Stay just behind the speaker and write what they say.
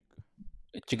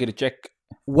Chickity check.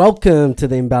 Welcome to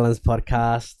the Imbalance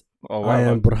Podcast. Oh, I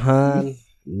am Burhan.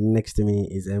 Next to me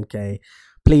is MK.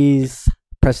 Please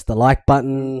press the like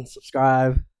button,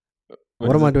 subscribe.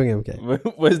 What am I doing,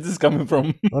 MK? Where's this coming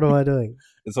from? What am I doing?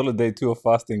 It's only day 2 of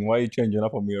fasting. Why are you changing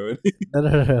up on me already?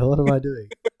 No. What am I doing?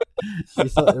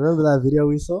 Remember that video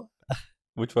we saw?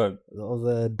 Which one? That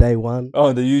was day one.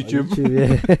 Oh, the YouTube.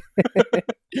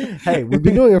 Yeah. Hey, we've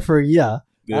been doing it for a year.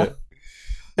 Yeah.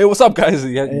 Hey, what's up, guys?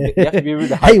 You have to be really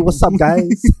hype. Hey, what's up,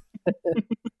 guys?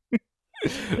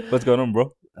 What's going on,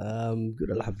 bro?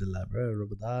 Good, alhamdulillah, bro.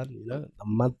 Ramadan, a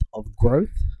month of growth.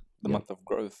 The month of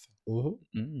growth.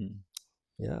 Mm-hmm.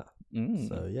 Yeah.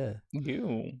 So, yeah.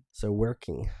 You. So,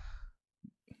 working.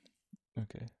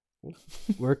 Okay.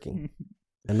 Working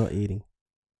and not eating.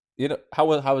 How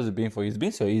has it been for you? It's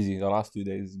been so easy the last 2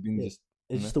 days. It's been It's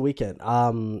just the weekend.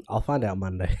 I'll find out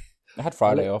Monday. I had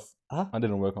Friday off. Huh? I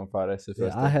didn't work on Friday. So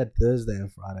I had Thursday and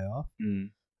Friday off.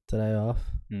 Today off.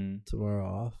 Tomorrow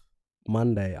off.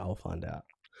 Monday I'll find out.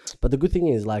 But the good thing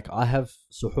is, like, I have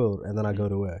suhoor and then I go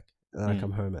to work and then I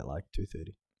come home at like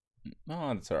 2:30.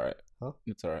 No, that's alright. Huh?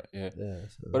 That's alright. Yeah.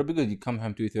 So, But it'd be good. You come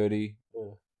home 2:30.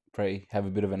 Pray, have a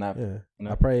bit of a nap. Yeah. You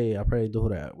know? I pray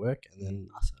Dhuhr at work and then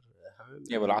Asr at home.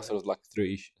 Yeah, but Asr was like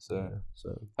 3-ish. So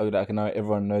so I would like know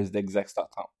everyone knows the exact start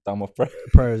time of prayer.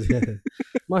 prayers, yeah.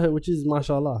 Which is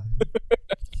mashallah.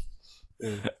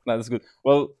 No, that's good.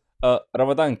 Well,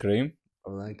 Ramadan Kareem.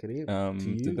 Ramadan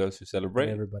Kareem. To those who celebrate.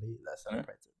 And everybody that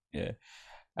celebrates it. Yeah.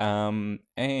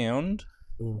 And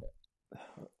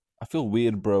I feel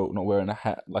weird, bro, not wearing a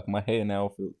hat. Like my hair now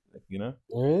feels like,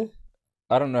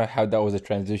 I don't know how that was a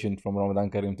transition from Ramadan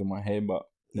Kareem to my hair, but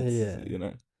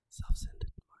it's,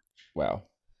 self-centered. Wow,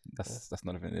 that's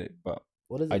not even it. But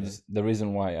what is it? The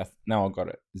reason why now I got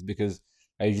it is because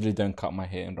I usually don't cut my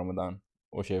hair in Ramadan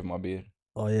or shave my beard.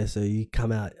 Oh yeah, so you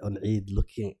come out on Eid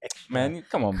looking extra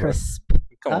come on, bro. crisp.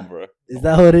 Come on, bro. Is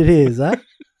that what it is, huh?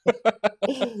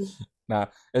 Nah,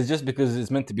 it's just because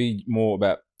it's meant to be more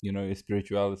about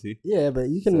spirituality. Yeah, but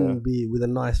you can be with a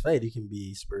nice fade. You can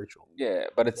be spiritual. Yeah,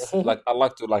 but it's like I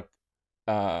like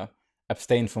to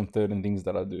abstain from certain things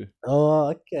that I do. Oh,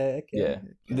 okay. Yeah,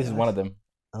 this is one of them.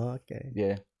 Oh, okay.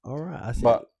 Yeah. All right. I see.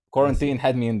 But quarantine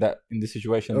had me in this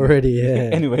situation already. Yeah.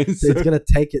 Anyway, so it's gonna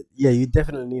take it. Yeah, you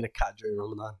definitely need a cut during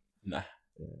Ramadan. Nah,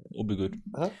 it'll be good.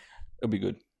 Huh? It'll be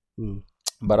good.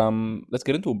 But let's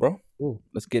get into it, bro.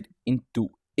 Let's get into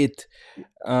it.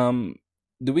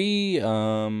 Do we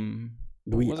come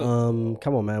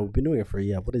on, man, we've been doing it for a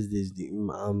year. What is this?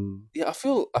 Yeah, I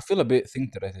feel a bit thin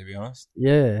today, to be honest.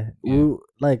 Yeah. We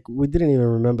didn't even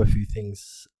remember a few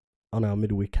things on our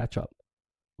midweek catch up.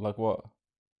 Like what?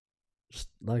 Just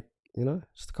like,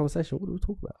 just a conversation. What do we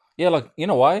talk about? Yeah, like, you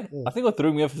know why? Yeah. I think what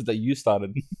threw me off is that you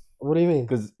started. What do you mean?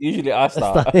 Because usually I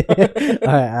start.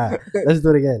 Alright. Let's do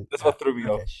it again. That's what threw me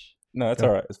off. No, it's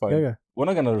alright. It's fine. Go. We're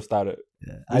not gonna restart it.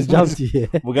 Yeah. I jumped you.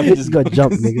 We're gonna just got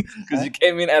jumped, nigga. Because you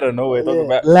came in out of nowhere talking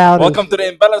about welcome to the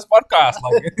Imbalance Podcast.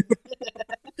 Like,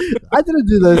 I didn't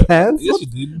do those hands. Yes, you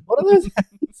did. What are those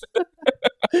hands?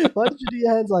 Why did you do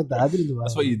your hands like that? I didn't do my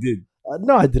That's hands. what you did.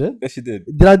 No, I didn't. Yes, you did.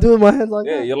 Did I do my hands like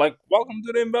that? Yeah, you're like, welcome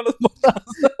to the Imbalance Podcast.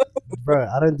 Bro,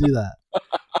 I don't do that.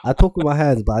 I talk with my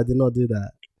hands, but I did not do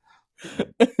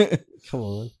that. Come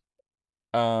on.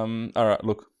 All right,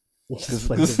 look. Just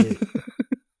like a bit.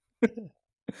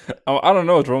 I don't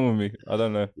know what's wrong with me. I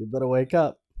don't know. You better wake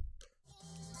up.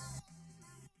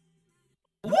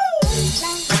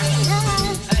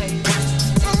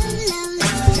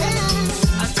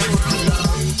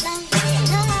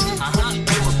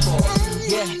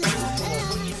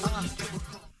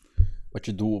 What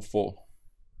you do it for?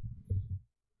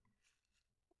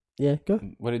 Yeah, go.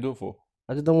 What do you do it for?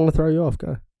 I just don't want to throw you off.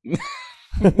 Go.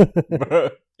 Bro,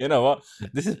 you know what?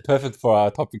 This is perfect for our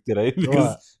topic today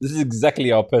because this is exactly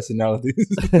our personalities.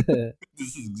 This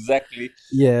is exactly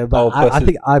but I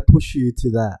think I push you to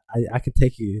that. I can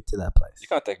take you to that place. You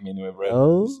can't take me anywhere, bro.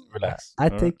 Oh, just relax. I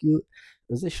take you.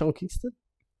 Was it Sean Kingston?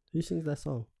 Who sings that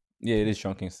song? Yeah, it is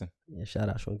Sean Kingston. Yeah, shout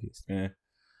out Sean Kingston. Yeah,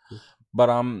 but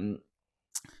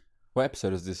what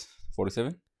episode is this?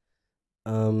 47?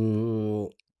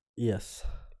 Yes.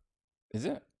 Is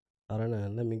it? I don't know.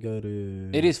 Let me go to...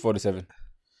 It is 47.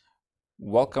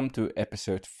 Welcome to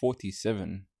episode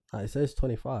 47. It says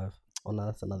 25. Oh, no,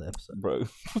 that's another episode. Bro,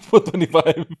 what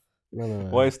 25? No.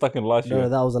 Why are you stuck in last year? No,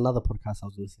 that was another podcast I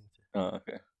was listening to. Oh,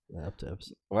 okay. Yeah, up to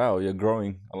episode. Wow, you're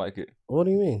growing. I like it. What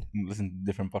do you mean? You listen to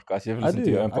different podcasts. You haven't listened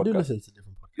to your own podcast. I do listen to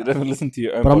different podcasts. You haven't listened to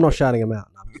your own But podcast. I'm not shouting them out.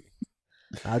 No, I'm kidding.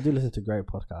 I do listen to great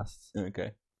podcasts.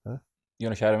 Okay. Huh? You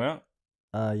want to shout them out?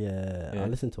 Yeah. I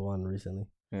listened to one recently.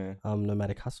 Yeah.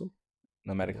 Nomadic Hustle.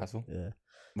 Nomadic Hustle. Yeah.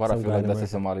 But I feel like that's a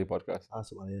Somali podcast.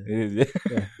 Somali, yeah. It is,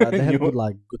 yeah. But they have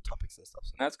good topics and stuff.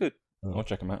 So. That's good. I'll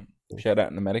check them out. Shout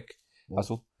out Nomadic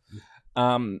Hustle.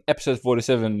 Episode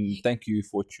 47. Thank you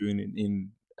for tuning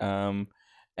in.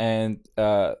 And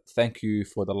thank you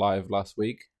for the live last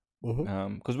week.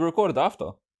 Because we recorded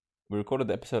after. We recorded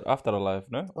the episode after the live,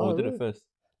 no? Or we did it first?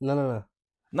 No.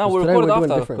 No, we recorded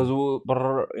after because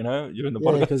during the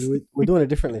podcast. Yeah, because we're doing it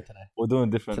differently today. We're doing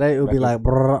it different. Today it will be like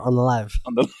on the live.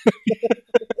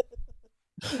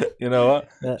 You know what?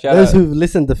 Yeah, those who've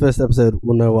listened to the first episode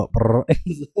will know what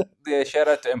is. Yeah, shout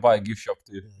out to Empire Gift Shop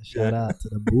too. Yeah, shout out to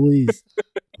the boys.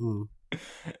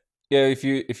 Yeah, if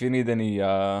you need any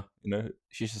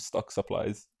shisha stock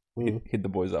supplies, hit the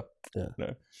boys up.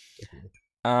 Yeah.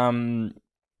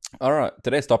 All right.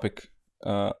 Today's topic,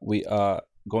 we are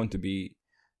going to be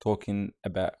talking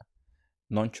about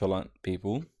nonchalant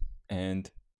people and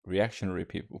reactionary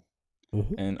people.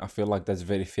 And I feel like that's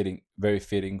very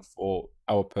fitting for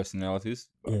our personalities.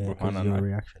 Yeah, because you're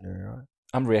reactionary, right?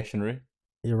 I'm reactionary.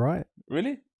 You're right.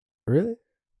 Really?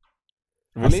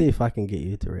 I'll see if I can get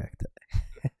you to react.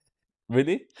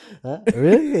 Really?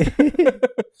 Really?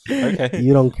 Okay.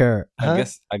 You don't care. I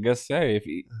guess so. If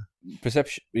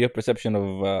your perception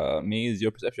of me is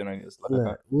your perception, I guess.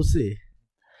 Like, we'll see.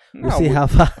 We'll see how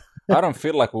far. I don't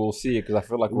feel like we'll see it because I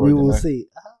feel like we will see.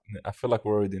 I feel like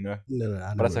we already know.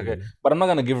 No, but that's okay. But I'm not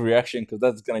gonna give a reaction because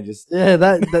that's gonna just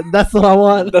that's what I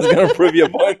want. That's gonna prove your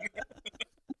point.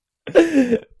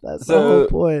 That's the whole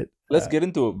point. Let's get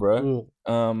into it, bro.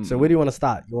 So where do you want to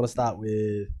start? You want to start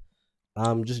with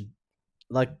just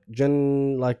like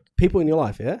people in your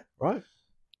life, yeah, right?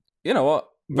 You know what?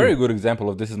 Very good example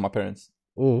of this is my parents.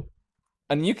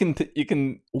 And you can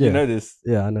you know this.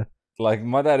 Yeah, I know. Like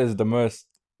my dad is the most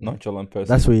nonchalant person.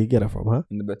 That's where you get it from, huh?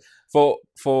 In the best. For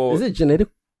is it genetic?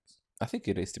 I think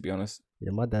it is, to be honest. Yeah,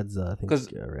 my dad's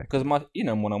because my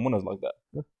Muna's like that.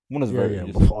 Muna's very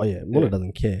Muna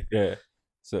doesn't care. Yeah.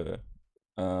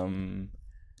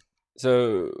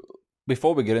 So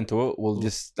before we get into it, we'll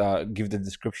just give the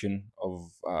description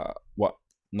of what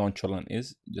nonchalant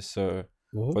is, just so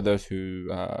for those who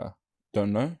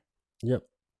don't know. Yep.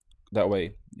 That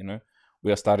way,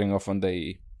 we're starting off on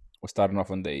the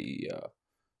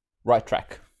right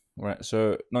track, right?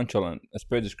 So nonchalant, as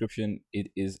per description,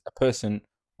 it is a person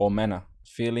or manner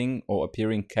feeling or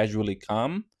appearing casually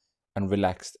calm and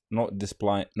relaxed, not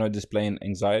displaying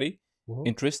anxiety,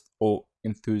 interest, or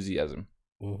enthusiasm.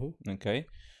 Okay,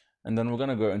 and then we're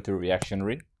gonna go into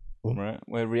reactionary, right?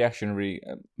 Where reactionary,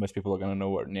 most people are gonna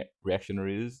know what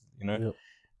reactionary is, Yep.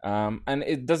 And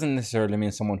it doesn't necessarily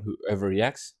mean someone who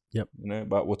overreacts. Yep.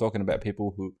 But we're talking about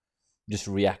people who just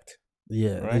react.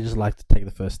 Yeah, right? They just like to take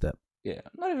the first step. Yeah,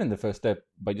 not even the first step,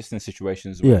 but just in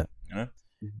situations where,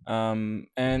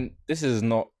 and this is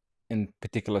not in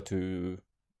particular to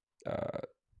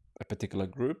a particular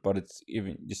group, but it's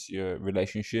even just your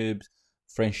relationships,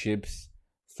 friendships,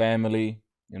 family,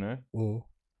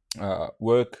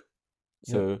 work.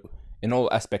 So in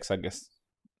all aspects, I guess.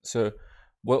 So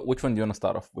which one do you want to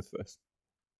start off with first?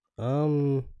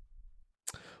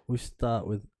 We start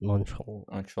with nonchalant.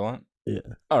 Nonchalant?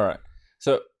 Yeah. All right.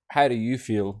 So how do you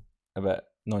feel about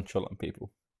nonchalant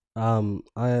people?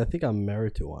 I think I'm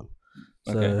married to one.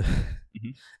 So okay.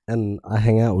 And I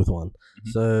hang out with one.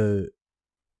 So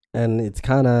and it's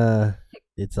kinda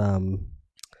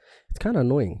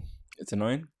annoying. It's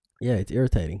annoying? Yeah, it's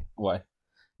irritating. Why?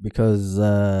 Because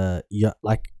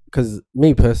because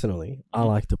me personally, I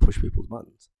like to push people's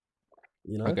buttons.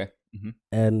 Okay.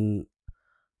 And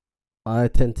I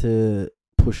tend to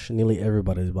push nearly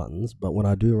everybody's buttons, but when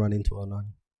I do run into a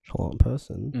nonchalant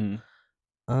person,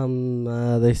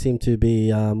 they seem to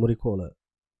be what do you call it?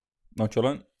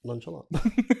 Nonchalant.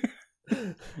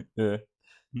 Yeah.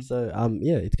 So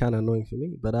it's kind of annoying for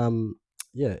me, but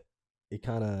it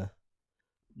kind of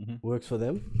works for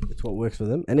them. It's what works for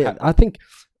them, and I think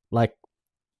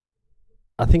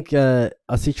a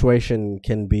situation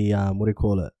can be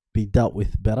be dealt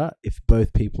with better if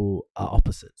both people are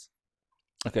opposites.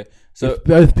 Okay, so if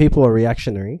both people are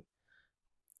reactionary,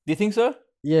 do you think so?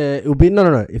 Yeah, it will be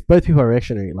no. If both people are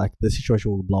reactionary, like the situation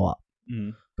will blow up.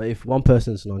 But if one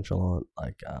person's nonchalant,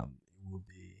 it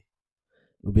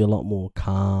will be a lot more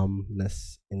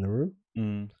calmness in the room.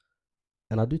 And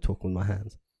I do talk with my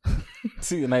hands.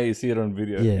 See, now you see it on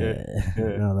video. Yeah.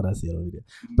 Now that I see it on video,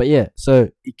 but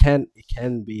so it can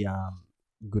be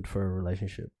good for a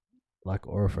relationship,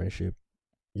 or a friendship,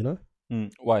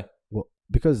 Why? Well,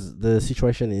 because the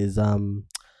situation is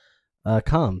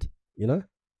calmed,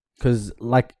 because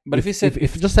but if you said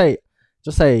if just say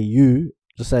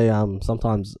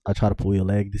sometimes I try to pull your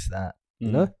leg, this that,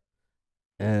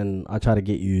 and I try to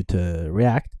get you to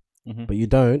react, but you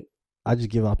don't, I just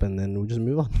give up and then we'll just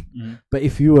move on. But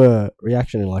if you were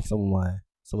reactioning like some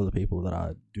of the people that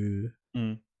I do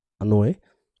annoy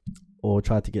or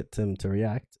try to get them to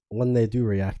react, when they do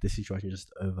react, the situation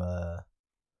just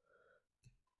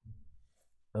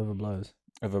overblows.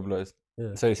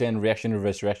 Yeah. So you're saying reaction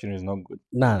reverse reaction is not good?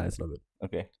 No, it's not good.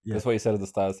 Okay. Yeah. That's what you said at the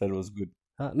start. I said it was good.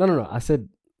 No. I said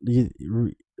you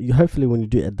hopefully when you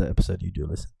do edit the episode, you do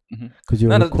listen. Because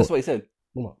that's what you said.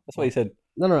 That's what you said.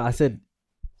 No. I said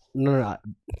no.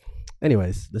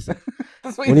 Anyways, listen.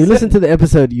 When you listen to the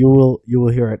episode, you will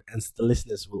hear it, and the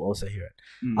listeners will also hear it.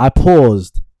 I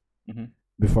paused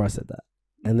before I said that,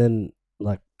 and then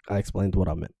like I explained what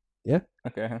I meant. Yeah.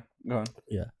 Okay. Go on.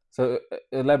 Yeah. So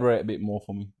elaborate a bit more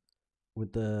for me.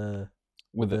 So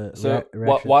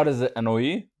why does it annoy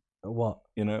you? What?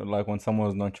 Like when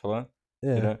someone's nonchalant.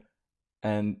 Yeah.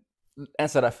 And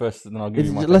answer that first, and then I'll give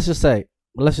you my. Let's just say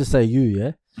you,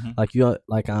 yeah. Like you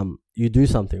you do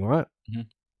something, right?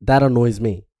 That annoys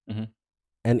me,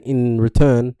 and in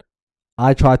return,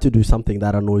 I try to do something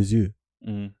that annoys you,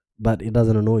 but it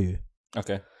doesn't annoy you.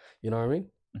 Okay. You know what I mean?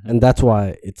 And that's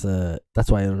why it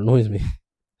annoys me.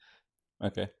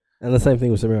 Okay. And the same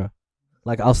thing with Samira.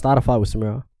 Like I'll start a fight with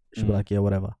Samira. She'll be like, yeah,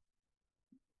 whatever,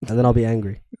 and then I'll be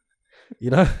angry.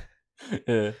 Yeah.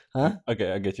 Huh?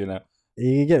 Okay, I get you now.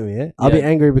 You get me? Yeah. I'll be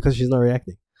angry because she's not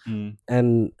reacting.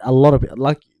 And a lot of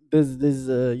like there's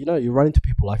you run into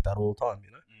people like that all the time,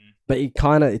 but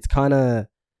it's kind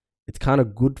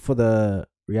of good for the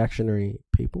reactionary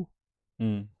people.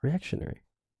 Reactionary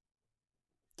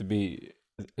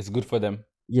it's good for them,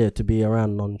 to be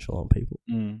around nonchalant people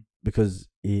because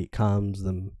it calms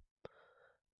them.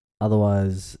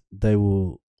 Otherwise they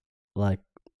will like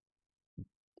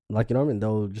you know what I mean,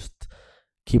 they'll just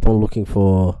keep on looking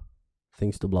for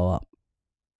things to blow up,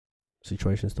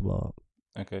 situations to blow up.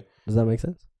 Okay. Does that make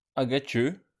sense? I get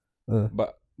you,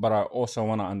 but I also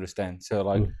want to understand. So,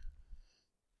 like,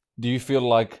 do you feel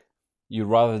like you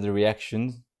rather the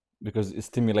reactions because it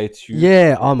stimulates you?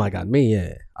 Yeah. Oh my god, me.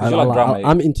 Yeah.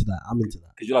 I'm into that.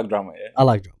 Because you like drama, yeah. I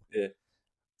like drama. Yeah.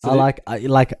 So I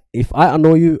like if I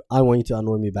annoy you, I want you to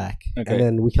annoy me back, and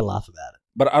then we can laugh about it.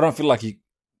 But I don't feel like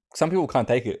some people can't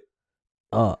take it.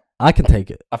 Oh, I can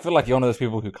take it. I feel like you're one of those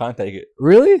people who can't take it.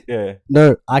 Really? Yeah.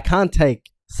 No, I can't take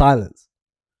silence.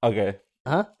 Okay.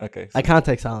 Huh? Okay. I can't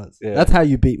take silence. Yeah. That's how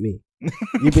you beat me.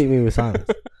 You beat me with silence.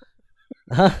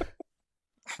 Huh?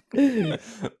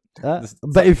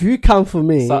 But if you come for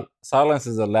me... silence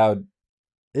is a loud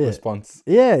response.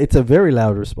 Yeah, it's a very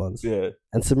loud response. Yeah.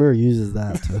 And Samira uses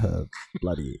that to her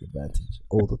bloody advantage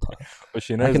all the time. Well,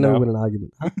 she knows I can never win an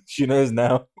argument. Huh? She knows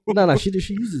now. No, she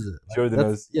uses it. She already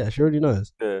knows. Yeah, she already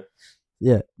knows. Yeah.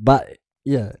 Yeah, but...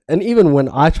 Yeah, and even when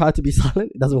I try to be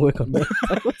silent, it doesn't work on me.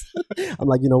 I'm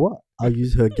like, you know what? I'll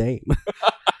use her game.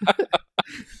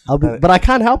 But I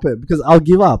can't help it because I'll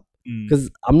give up because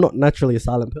I'm not naturally a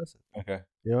silent person. Okay,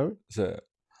 you know what I mean? So,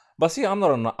 but see, I'm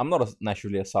not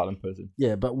naturally a silent person.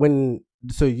 Yeah, but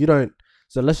you don't.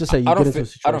 So let's just say get into a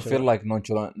situation. I don't feel like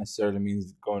nonchalant necessarily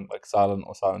means going like silent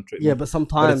or silent treatment. Yeah, but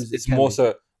sometimes it's more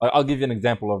so. Like, I'll give you an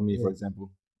example of me, for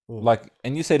example. Like,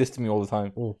 and you say this to me all the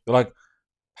time. You're like,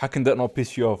 how can that not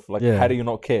piss you off? Like, how do you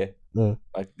not care?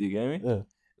 Like, do you get me? Yeah.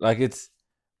 Like,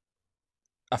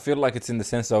 I feel like it's in the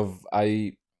sense of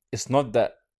it's not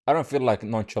that, I don't feel like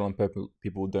nonchalant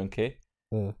people don't care.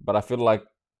 But I feel like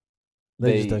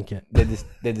they just don't care. They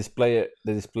display it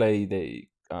in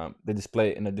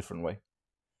a different way.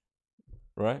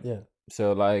 Right? Yeah.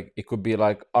 So, like, it could be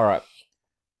like, all right,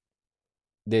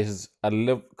 there's a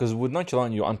little, because with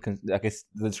nonchalant, I guess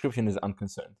the description is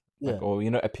unconcerned. Yeah. Like, or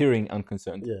appearing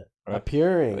unconcerned. Yeah. Right?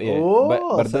 Appearing. Yeah. Oh,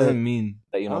 but it doesn't mean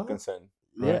that you're not concerned.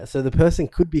 Right? Yeah. So the person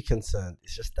could be concerned.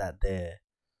 It's just that they're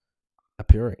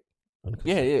appearing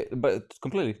unconcerned. Yeah. But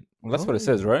completely. Well, that's what it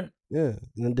says, right? Yeah.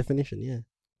 In the definition, yeah.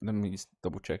 Let me just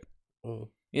double check.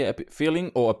 Yeah,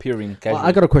 feeling or appearing casually. Well,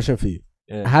 I got a question for you.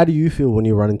 Yeah. How do you feel when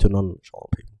you run into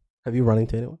nonchalant people? Have you run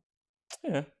into anyone?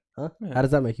 Yeah. Huh? Yeah. How does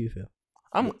that make you feel?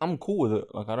 I'm cool with it.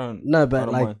 Like, I don't. No,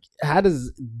 but like, mind. How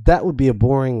does that would be a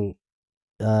boring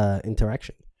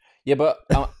interaction? Yeah, but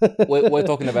we're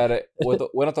talking about it.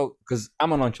 We're not talking because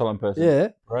I'm a nonchalant person.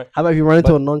 Yeah. Right. How about if you run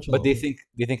into a nonchalant? But do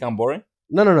you think I'm boring?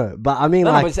 No. But I mean,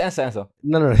 but just answer.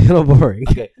 No, you're not boring.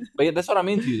 Okay, but yeah, that's what I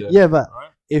mean to you, though. Yeah, but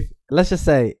let's just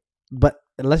say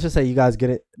you guys get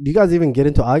it. Do you guys even get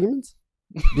into arguments?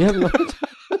 Do you have knowledge?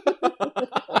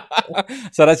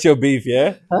 So that's your beef,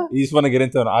 yeah? Huh? You just want to get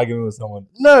into an argument with someone?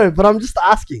 No, but I'm just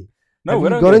asking. No, have we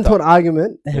you don't got into an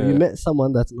argument? Have you met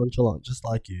someone that's nonchalant, just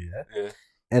like you? Yeah.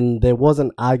 And there was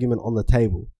an argument on the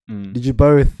table. Did you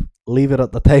both leave it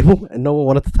at the table and no one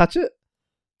wanted to touch it?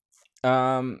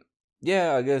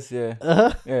 Yeah, I guess, yeah.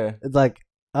 Yeah. It's like,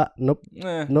 nope.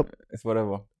 Nope. It's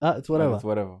whatever. It's whatever. It's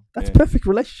whatever. That's perfect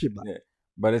relationship, man. Yeah.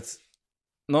 But it's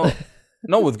not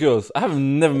with girls. I have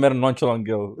never met a nonchalant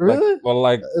girl. Really?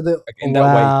 Like in that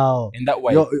way. In that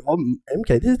way. Yo,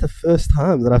 MK, this is the first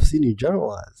time that I've seen you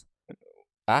generalize.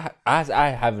 I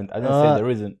haven't. I didn't say there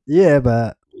isn't. Yeah,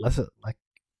 but let's like,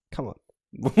 come on.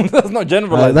 That's not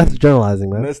generalizing. That's generalizing,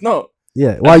 man. It's not.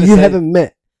 Yeah. Well, you haven't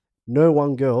met no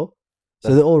one girl,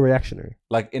 so they're all reactionary.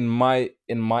 Like in my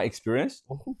experience,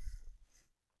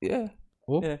 yeah.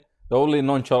 The only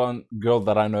nonchalant girl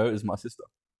that I know is my sister.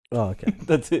 Oh, okay.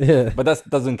 That's it. Yeah. But that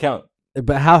doesn't count.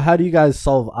 But how do you guys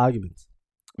solve arguments?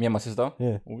 Me and my sister.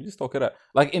 Yeah. We just talk it out.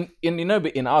 Like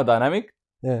in our dynamic.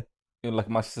 Yeah. Like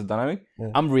my sister's dynamic,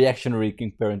 I'm reactionary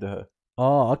comparing to her.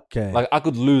 Oh, okay. Like I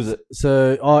could lose it.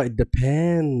 So, it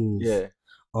depends. Yeah.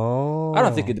 Oh. I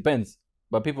don't think it depends,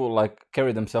 but people like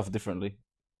carry themselves differently.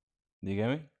 Do you get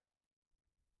me?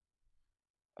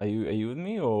 Are you with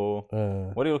me or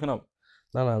what are you looking up?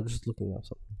 No, I'm just looking up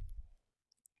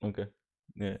something. Okay.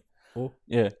 Yeah. Oh.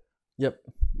 Yeah. Yep.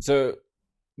 So,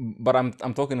 but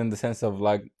I'm talking in the sense of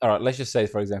like, all right, let's just say,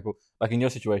 for example, like in your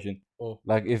situation,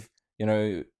 like if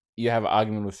you have an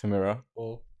argument with Samira,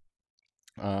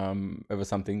 over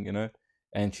something,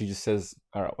 and she just says,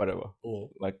 all right, whatever.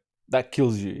 Like that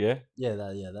kills you, yeah? Yeah,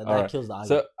 that kills the argument.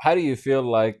 So how do you feel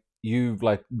like you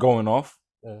like going off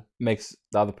makes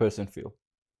the other person feel?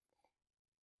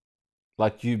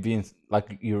 Like you being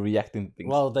like you're reacting to things.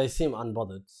 Well, they seem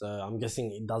unbothered, so I'm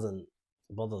guessing it doesn't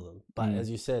bother them. But as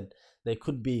you said, they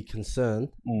could be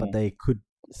concerned, but they could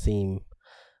seem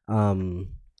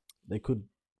they could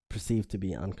perceive to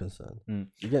be unconcerned.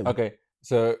 You get me? Okay.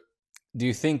 So do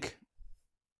you think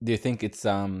it's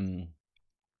a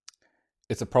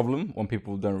problem when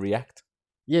people don't react?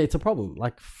 Yeah, it's a problem.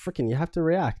 Like freaking you have to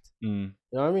react. You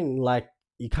know what I mean? Like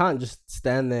you can't just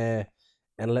stand there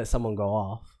and let someone go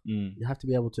off. You have to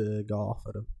be able to go off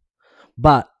at them.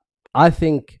 But I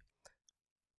think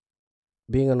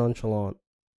being a nonchalant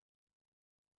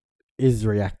is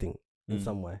reacting in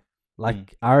some way.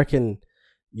 Like I reckon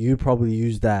you probably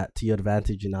use that to your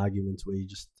advantage in arguments where you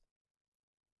just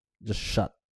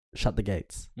shut the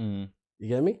gates. You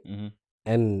get me?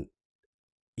 And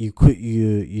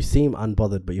you seem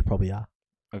unbothered, but you probably are.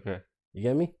 Okay. You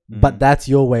get me? But that's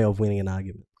your way of winning an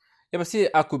argument. Yeah, but see,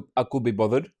 I could be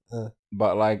bothered,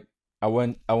 but like I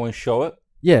won't show it.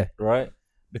 Yeah. Right?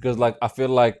 Because like I feel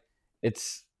like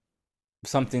it's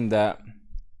something that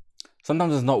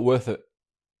sometimes it's not worth it.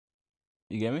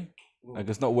 You get me? Like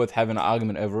it's not worth having an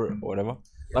argument over it or whatever.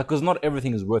 Like, because not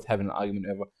everything is worth having an argument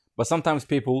over. But sometimes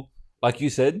people, like you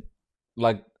said,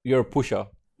 like you're a pusher.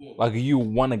 Like you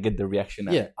want to get the reaction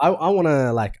out. Yeah, I want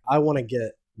to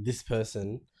get this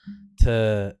person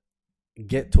to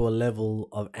get to a level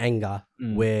of anger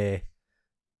where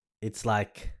it's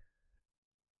like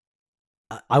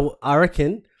I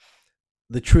reckon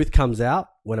the truth comes out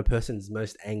when a person's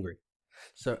most angry.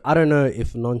 So I don't know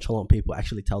if nonchalant people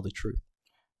actually tell the truth.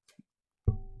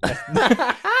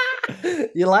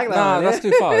 You like that? Nah, that's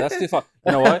too far. That's too far.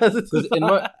 You know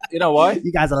why? You know why?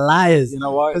 You guys are liars. You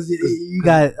know why? Because you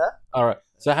guys. All right.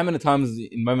 So how many times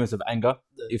in moments of anger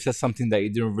you've said something that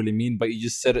you didn't really mean, but you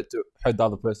just said it to hurt the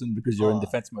other person because you're in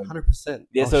defense mode? 100%.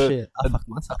 Yeah. So shit. I fucked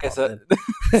myself. Okay. So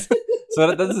so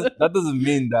that doesn't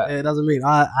mean that. It doesn't mean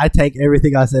I take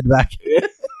everything I said back.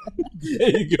 There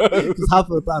you go. Because half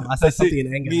of the time I say something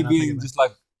in anger. Me being just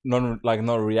like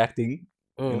not reacting,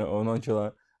 or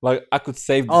nonchalant. Like I could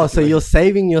save. So you're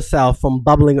saving yourself from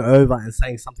bubbling over and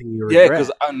saying something you regret. Yeah,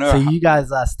 because I know. So you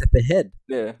guys are step ahead.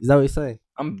 Yeah. Is that what you're saying?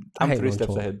 I'm 3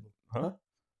 steps ahead. Huh?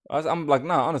 I'm like,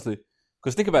 nah, honestly.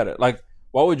 Because think about it. Like,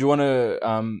 why would you want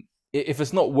to? If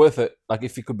it's not worth it, like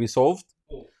if it could be solved,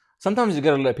 sometimes you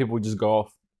gotta let people just go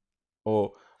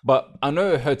off. But I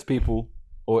know it hurts people,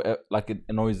 or like it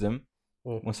annoys them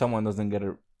when someone doesn't get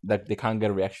like they can't get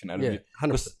a reaction out of you.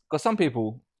 Because some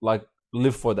people like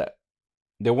live for that.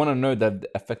 They want to know that it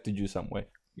affected you some way,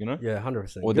 Yeah,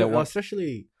 100%. Or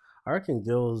especially, I reckon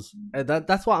girls.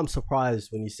 That's why I'm surprised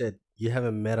when you said you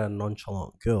haven't met a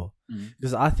nonchalant girl,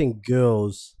 because I think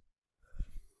girls,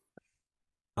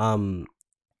 are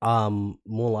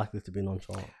more likely to be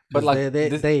nonchalant. But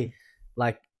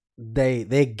like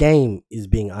their game is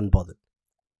being unbothered.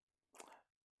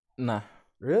 Nah,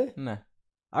 really? Nah.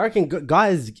 I reckon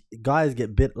guys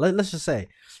get bit. Let's just say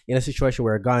in a situation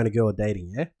where a guy and a girl are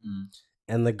dating, yeah.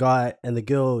 And the guy and the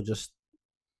girl just,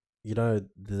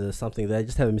 there's something, they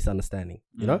just have a misunderstanding,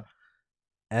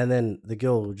 and then the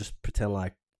girl will just pretend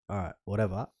like, all right,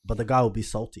 whatever, but the guy will be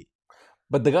salty.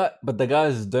 But the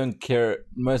guys don't care.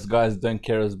 Most guys don't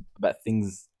care about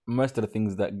things. Most of the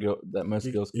things that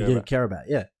most girls care about.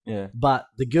 Yeah. Yeah. But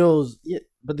the girls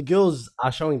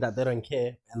are showing that they don't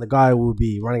care, and the guy will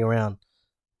be running around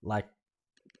like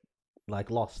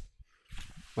lost.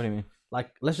 What do you mean?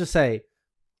 Like, let's just say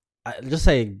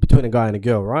between a guy and a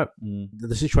girl, right?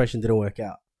 The situation didn't work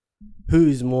out. Who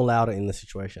is more louder in the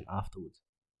situation afterwards?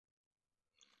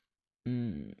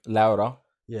 Louder.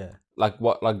 Yeah. Like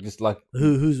what? Like just like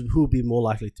who will be more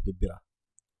likely to be bitter?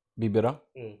 Be bitter?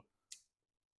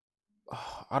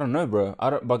 I don't know, bro.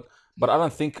 But I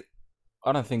don't think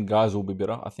guys will be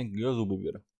bitter. I think girls will be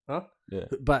bitter. Huh? Yeah.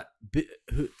 But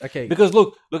okay. Because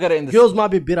look at it. Girls might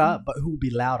be bitter, but who will be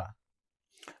louder?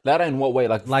 Louder in what way?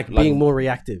 Like being more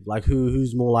reactive. Like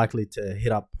who's more likely to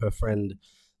hit up her friend?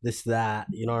 This, that.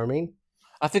 You know what I mean?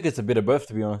 I think it's a bit of both,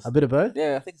 to be honest. A bit of both?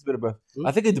 Yeah, I think it's a bit of both.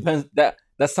 I think it depends.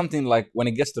 That's something like when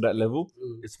it gets to that level,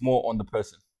 it's more on the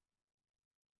person.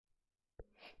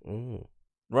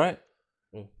 Right?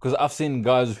 Because I've seen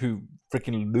guys who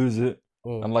freaking lose it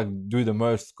and like do the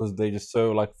most because they're just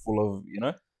so like full of,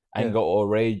 anger or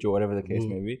rage or whatever the case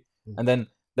may be. And then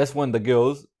that's when the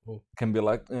girls can be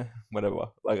like,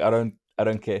 whatever. Like I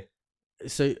don't care.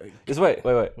 So just wait.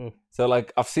 So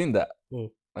like I've seen that.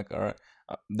 Like, all right,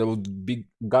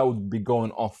 guy would be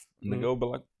going off, and the girl would be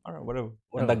like, all right, whatever.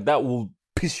 And like that will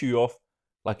piss you off,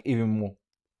 like even more,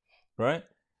 right?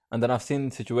 And then I've seen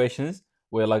situations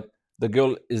where like the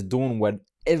girl is doing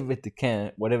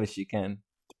whatever she can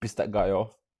to piss that guy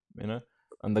off,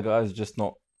 and the guy is just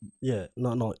not. Yeah,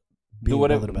 not. Do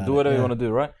whatever you want to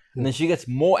do, right? And then she gets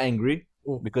more angry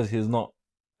because he's not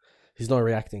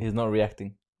reacting. He's not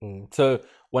reacting. So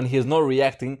when he's not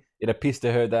reacting, it appears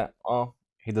to her that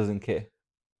he doesn't care.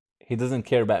 He doesn't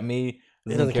care about me.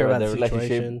 He doesn't care about the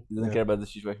relationship. He doesn't care about the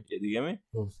situation. Yeah, do you get me?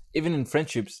 Even in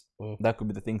friendships, that could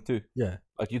be the thing too. Yeah.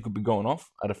 Like you could be going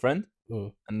off at a friend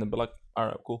and then be like, all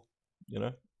right, cool.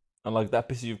 And like that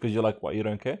pisses you because you're like, what, you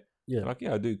don't care? Yeah. You're like,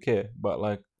 yeah, I do care. But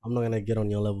like, I'm not going to get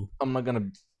on your level. I'm not going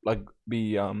to like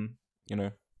be, I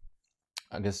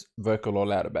guess vocal or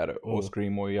loud about it or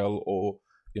scream or yell or,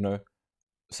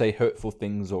 say hurtful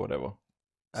things or whatever.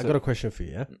 I got a question for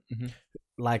you, yeah?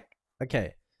 Like,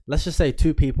 okay, let's just say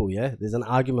two people, yeah? There's an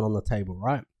argument on the table,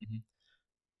 right?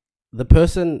 The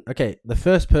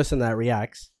first person that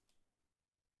reacts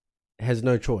has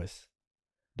no choice.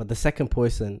 But the second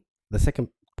person,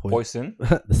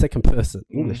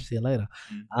 English, see you later.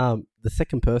 The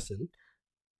second person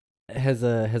has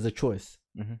a choice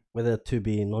whether to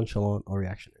be nonchalant or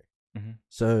reactionary.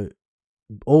 So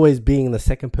always being the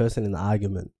second person in the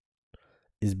argument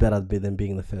is better than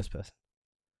being the first person.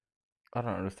 I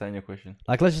don't understand your question.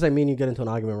 Like, let's just say me and you get into an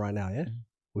argument right now, yeah?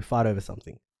 We fight over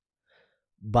something.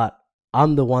 But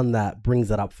I'm the one that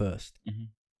brings it up first.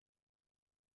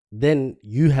 Then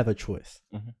you have a choice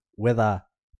whether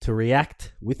to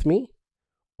react with me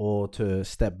or to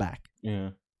step back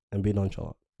and be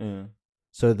nonchalant.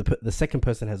 So the second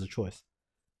person has a choice.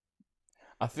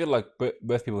 I feel like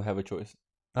both people have a choice.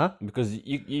 Huh? Because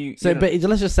you So, but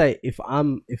let's just say if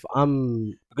I'm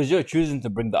because you're choosing to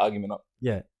bring the argument up.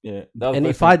 Yeah. And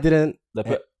if I didn't,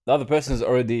 the other person is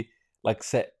already like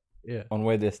set Yeah. on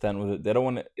where they stand with it. They don't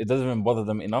want it doesn't even bother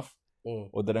them enough,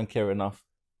 or they don't care enough.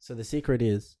 So the secret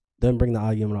is don't bring the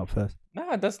argument up first.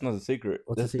 Nah, that's not the secret.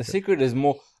 What's the secret? The secret is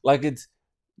more like it's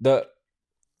the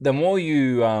more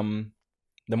you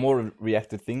the more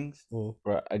reactive things,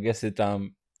 right? I guess it's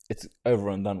over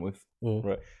and done with,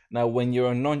 right? Now when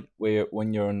you're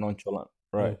nonchalant,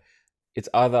 right? It's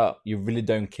either you really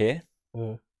don't care,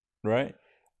 right?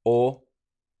 Or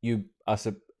you are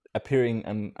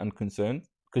appearing unconcerned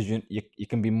because you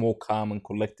can be more calm and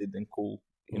collected and cool,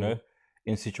 you know,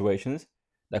 in situations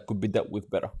that could be dealt with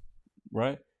better,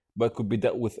 right? But could be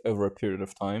dealt with over a period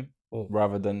of time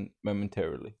rather than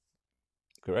momentarily,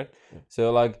 correct?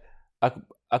 So like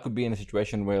I could be in a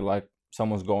situation where like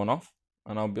someone's going off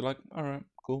and I'll be like, all right,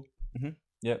 cool,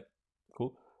 yeah,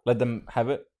 cool. Let them have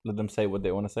it. Let them say what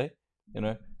they want to say, you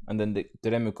know. And then to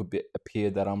them it could appear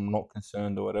that I'm not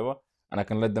concerned or whatever, and I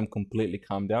can let them completely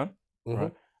calm down,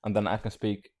 right? And then I can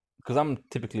speak because I'm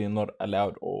typically not a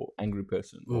loud or angry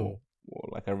person or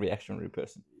like a reactionary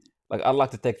person. Like I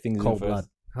like to take things Cold in blood,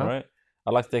 first, right?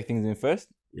 I like to take things in first.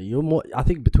 Yeah, you're more. I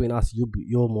think between us,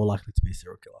 you're more likely to be a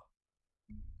serial killer.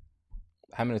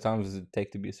 How many times does it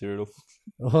take to be a serial?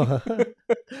 Huh?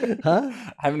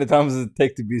 How many times does it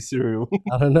take to be a serial?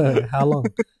 I don't know. How long?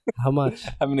 How much?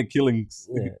 How many killings?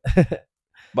 Yeah.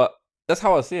 But that's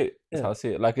how I see it. That's how I see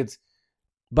it. Like it's.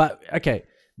 But okay,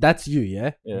 that's you,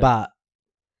 yeah. But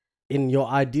in your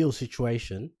ideal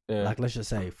situation, like let's just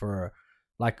say for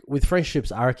Like with friendships,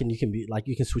 I reckon you can be like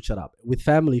you can switch it up. With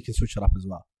family, you can switch it up as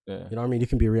well. Yeah. You know what I mean? You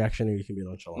can be reactionary, you can be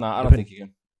nonchalant. No, I don't think you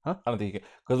can. Huh? I don't think you can.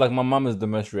 Because like my mum is the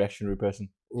most reactionary person.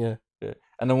 Yeah. Yeah.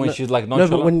 And then when she's like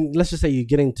nonchalant. No, but when let's just say you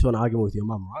get into an argument with your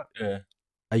mum, right? Yeah.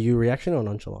 Are you reactionary or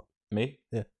nonchalant? Me?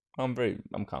 Yeah. I'm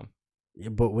calm. Yeah,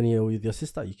 but when you're with your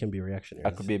sister, you can be reactionary.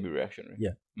 I could be a bit reactionary.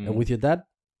 Yeah. And with your dad?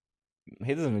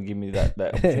 He doesn't even give me that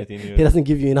opportunity. He doesn't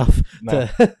give you enough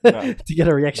to get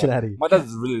a reaction out of you. My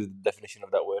dad's really the definition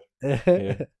of that word.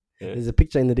 Yeah. There's a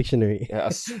picture in the dictionary. Yeah, I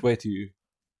swear to you.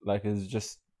 Like, it's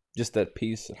just that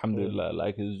peace, alhamdulillah.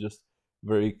 Like, it's just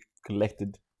very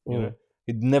collected, you know.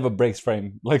 It never breaks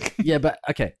frame. Like, yeah, but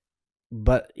okay.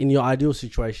 But in your ideal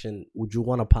situation, would you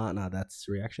want a partner that's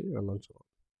reactionary or nonchalant?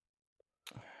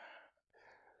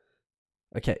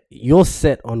 Okay, you're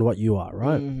set on what you are,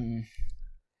 right?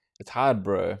 It's hard,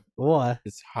 bro. Why?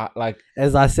 It's hard. Like,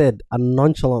 as I said, a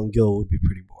nonchalant girl would be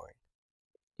pretty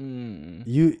boring.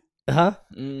 You, huh?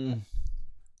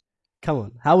 Come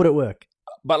on, how would it work?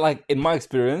 But like in my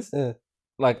experience,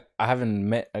 like I haven't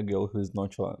met a girl who's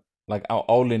nonchalant. Like I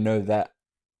only know that.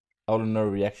 I only know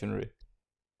reactionary.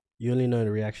 You only know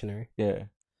the reactionary. Yeah.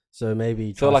 So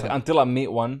maybe. So like until I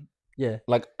meet one. Yeah.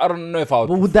 Like I don't know if I would.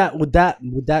 But would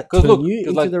that turn you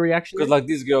into the reaction? Because like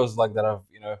these girls like that I've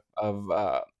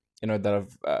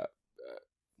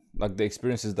like the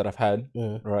experiences that I've had,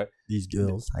 right? These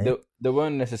girls, they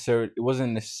weren't necessarily. It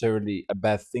wasn't necessarily a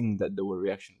bad thing that they were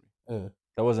reactionary.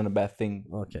 That wasn't a bad thing.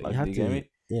 Okay, like, you have you to. Get me?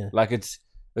 Yeah. Like it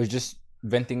was just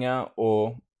venting out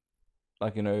or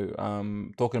like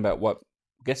talking about what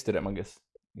gets to them. I guess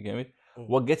you get me.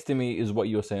 What gets to me is what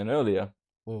you were saying earlier.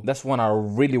 That's when I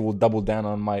really will double down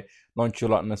on my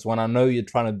nonchalantness when I know you're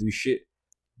trying to do shit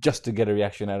just to get a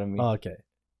reaction out of me. Oh, okay.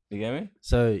 You get me?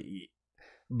 So,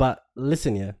 but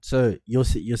listen, yeah. So you're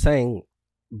saying,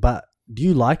 but do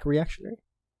you like reactionary?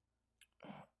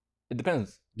 It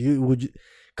depends. Would you?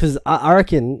 Because I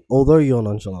reckon, although you're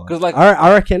nonchalant, because like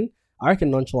I reckon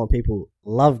nonchalant people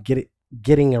love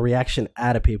getting a reaction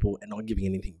out of people and not giving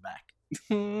anything back.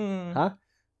 Huh?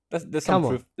 There's some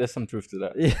truth. There's some truth to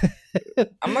that. Yeah.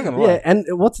 I'm not gonna lie. Yeah, and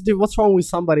what's wrong with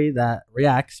somebody that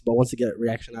reacts but wants to get a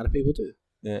reaction out of people too?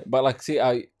 Yeah, but like, see,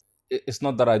 it's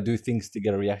not that I do things to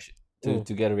get a reaction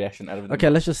to get a reaction out of them. Okay,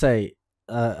 let's just say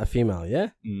a female, yeah.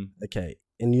 Okay,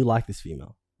 and you like this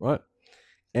female, right?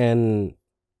 And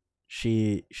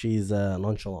she's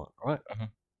nonchalant, right?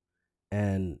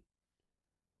 And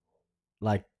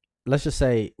like, let's just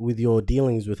say with your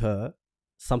dealings with her,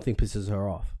 something pisses her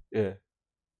off. Yeah.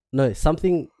 No,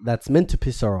 something that's meant to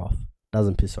piss her off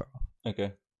doesn't piss her off.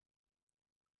 Okay.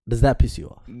 Does that piss you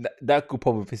off? That could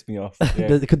probably piss me off.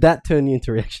 Yeah. Could that turn you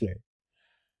into reactionary?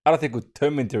 I don't think it would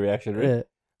turn me into reactionary. Yeah.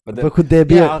 But could there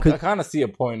be? I kind of see a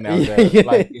point now. There.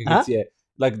 Like,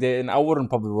 like then I wouldn't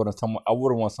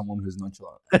want someone who's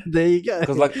nonchalant. There you go.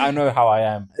 Because like I know how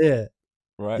I am. Yeah.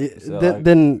 Right. Yeah, so,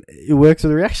 then it works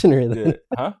with reactionary. Then. Yeah.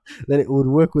 Huh? Then it would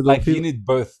work with like you need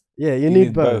both. Yeah, you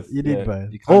need both. You need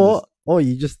both. Or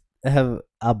you just have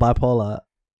a bipolar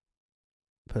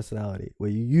personality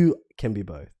where you can be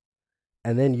both,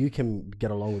 and then you can get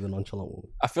along with a nonchalant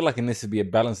woman. I feel like it needs to be a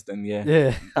balance. Then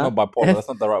yeah. Not bipolar. That's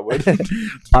not the right word.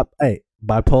 Hey,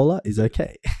 bipolar is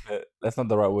okay. That's not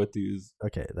the right word to use.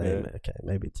 Okay, okay,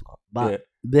 maybe it's not. But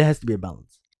there has to be a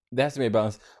balance. There has to be a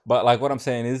balance. But like what I'm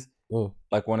saying is,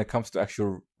 like when it comes to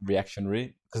actual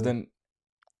reactionary, because then,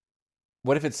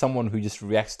 what if it's someone who just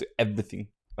reacts to everything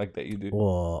like that you do?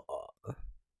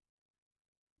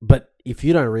 But if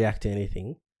you don't react to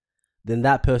anything, then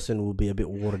that person will be a bit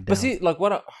watered down. But see, like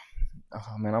what?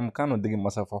 Oh man, I'm kind of digging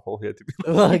myself a hole here to be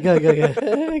honest.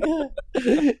 Go.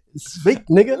 Speak,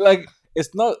 nigga. Like it's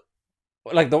not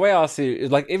like the way I see it is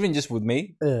like even just with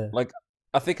me. Like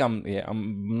I think I'm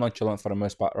nonchalant for the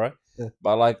most part, right? Yeah.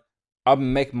 But like I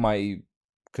make my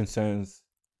concerns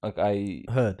like I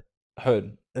heard.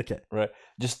 Okay. Right.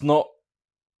 Just not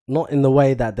in the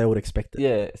way that they would expect it.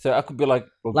 Yeah. So I could be like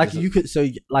you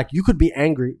could be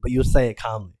angry, but you'll say it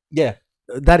calmly. Yeah.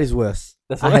 That is worse.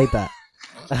 I hate that.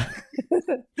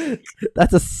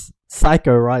 That's a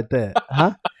psycho right there.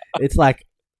 Huh? It's like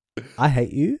I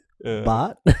hate you,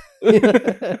 but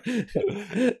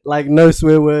like no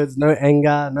swear words, no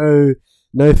anger,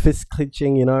 no fist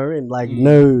clenching, you know, and like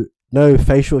no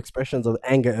facial expressions of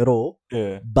anger at all.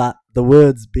 Yeah. But the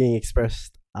words being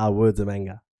expressed are words of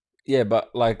anger. Yeah, but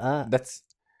like that's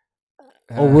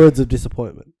or words of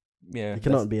disappointment. Yeah, you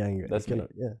cannot be angry. That's me.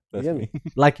 Yeah, that's me.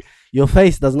 Like your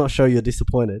face does not show you're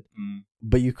disappointed,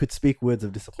 but you could speak words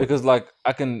of disappointment. Because like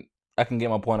I can get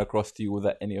my point across to you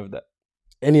without any of that.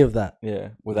 Any of that? Yeah,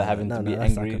 without having to be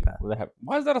angry.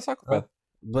 Why is that a psychopath?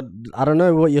 But I don't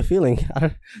know what you're feeling.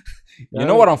 You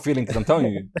know what I'm feeling because I'm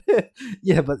telling you.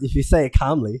 Yeah, but if you say it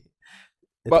calmly,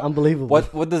 it's unbelievable.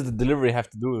 What does the delivery have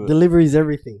to do with it? Delivery is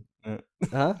everything.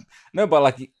 Huh? No, but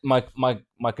like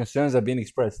my concerns are being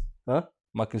expressed. Huh?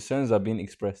 My concerns are being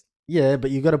expressed. Yeah,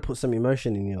 but you got to put some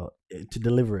emotion in to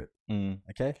deliver it.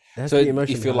 Okay. So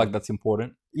you feel like that's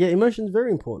important? Yeah, emotion is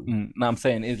very important. No, I'm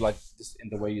saying it's like just in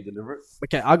the way you deliver it.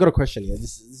 Okay, I got a question here.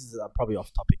 This is probably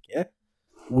off topic. Yeah.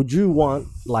 Would you want,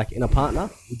 like, in a partner?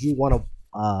 Would you want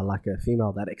like a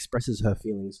female that expresses her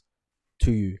feelings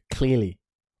to you clearly,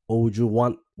 or would you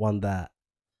want one that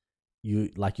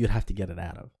you'd have to get it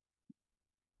out of?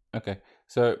 Okay,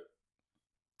 so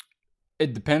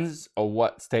it depends on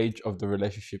what stage of the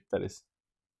relationship that is.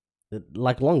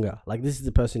 Like longer, like this is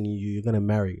the person you're gonna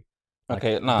marry.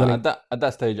 Okay, at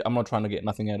that stage, I'm not trying to get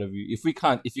nothing out of you. If you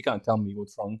can't tell me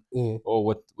what's wrong or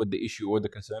what the issue or the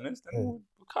concern is, then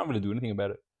we can't really do anything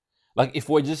about it. Like if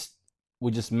we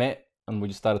just met and we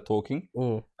just started talking,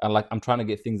 and like I'm trying to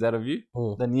get things out of you,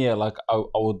 then yeah, like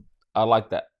I like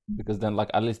that, because then like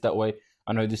at least that way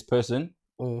I know this person.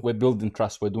 We're building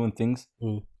trust. We're doing things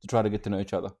to try to get to know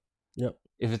each other. Yep.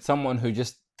 If it's someone who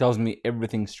just tells me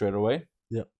everything straight away,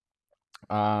 yep.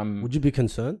 Would you be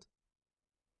concerned?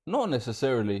 Not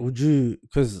necessarily. Would you?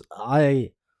 Because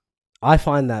I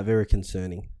find that very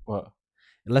concerning. What?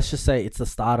 Let's just say it's the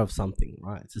start of something,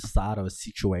 right? It's the start of a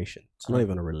situation. It's not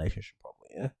even a relationship,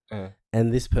 probably. Yeah.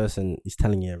 And this person is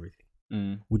telling you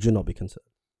everything. Would you not be concerned?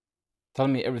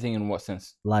 Telling me everything in what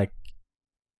sense? Like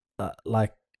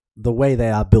the way they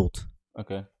are built.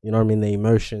 Okay. You know what I mean? The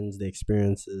emotions, the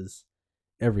experiences,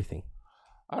 everything.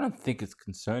 I don't think it's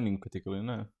concerning particularly,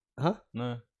 no. Huh?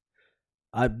 No.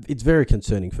 It's very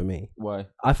concerning for me. Why?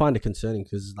 I find it concerning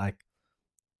because, like,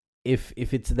 if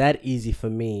it's that easy for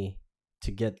me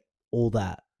to get all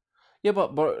that. Yeah,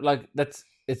 but like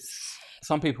it's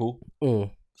some people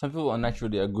are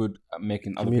naturally good at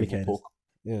making other people talk.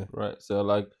 Yeah. Right. So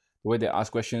like the way they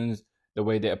ask questions, the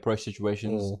way they approach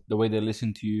situations, the way they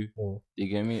listen to you. You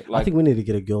get me? Like, I think we need to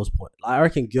get a girl's point. I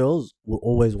reckon girls will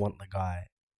always want the guy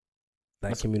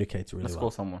that communicates really well. Let's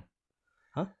call someone.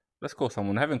 Huh? Let's call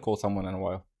someone. I haven't called someone in a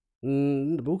while.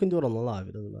 But we can do it on the live.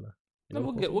 It doesn't matter. No,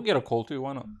 we'll get a call too.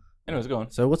 Why not? Anyways, go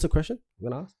on. So what's the question I'm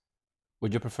gonna ask?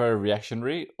 Would you prefer a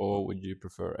reactionary or would you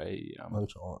prefer a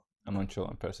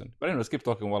nonchalant person? But anyways, keep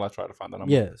talking while I try to find the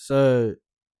number. Yeah. So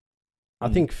I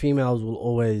think females will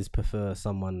always prefer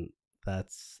someone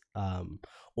that's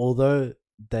although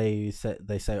they say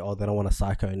oh, they don't want a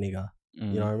psycho nigga,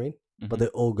 you know what I mean, but they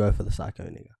all go for the psycho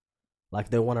nigga,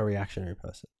 like they want a reactionary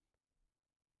person.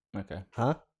 Okay.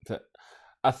 Huh? So,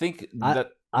 I think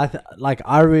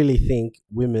I really think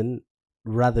women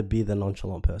rather be the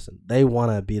nonchalant person. They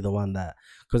want to be the one that,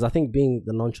 because I think being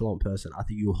the nonchalant person, I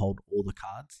think you hold all the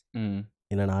cards in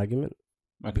an argument.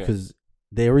 Okay. Because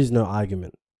there is no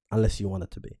argument unless you want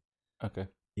it to be. Okay.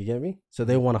 You get me? So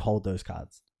they want to hold those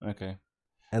cards. Okay.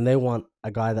 And they want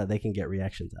a guy that they can get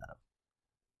reactions out of.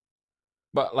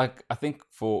 But like, I think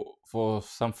for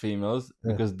some females,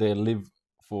 because they live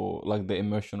for like the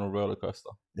emotional roller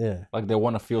coaster. Yeah. Like they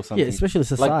want to feel something. Yeah, especially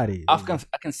society. Like,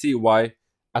 I can see why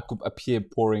I could appear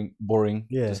boring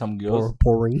to some girls.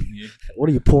 Pouring? Yeah. What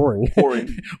are you pouring? Pouring.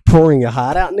 Pouring your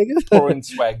heart out, nigga? Pouring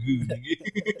swagoo,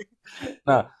 nigga.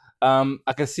 Nah,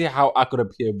 I can see how I could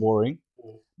appear boring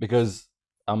because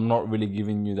I'm not really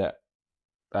giving you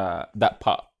that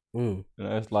part. You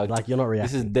know, it's like you're not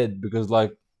reacting. This is dead because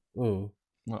like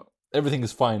everything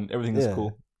is fine, everything is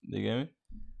cool. You get me?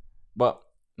 But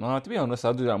no, to be honest,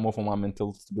 I do that more for my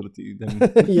mental stability than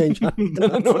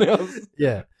anyone else.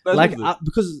 Yeah, like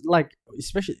because like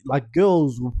especially like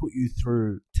girls will put you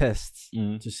through tests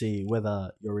to see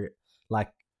whether you're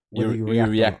whether you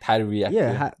react, how to react.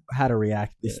 Yeah, how to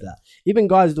react. This that. Even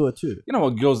guys do it too. You know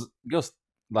what? Girls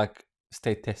like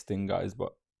stay testing guys,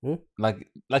 but like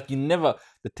you never,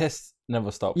 the tests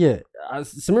never stop. Yeah,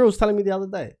 Samira was telling me the other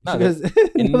day. No,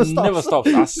 it never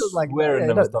stops. I swear it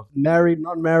never stops. Married,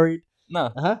 not married. No.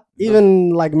 Even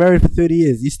like married for 30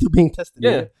 years, you're still being tested.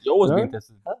 Yeah, you're always being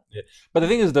tested. Yeah. But the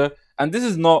thing is though, and this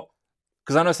is not,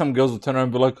 because I know some girls will turn around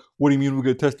and be like, what do you mean we're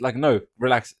going to test? Like, no,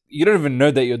 relax. You don't even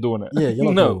know that you're doing it. Yeah,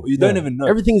 you're not you don't even know.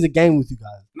 Everything's a game with you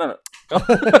guys. No.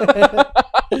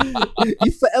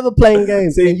 You forever playing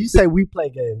games. And you say we play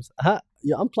games.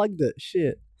 You unplugged it.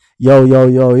 Shit.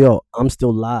 Yo. I'm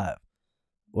still live.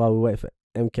 While we wait for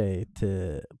MK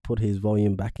to put his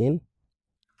volume back in.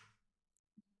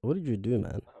 What did you do, man? I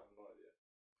have no idea.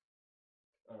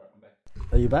 Alright, I'm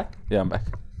back. Are you back? Yeah, I'm back.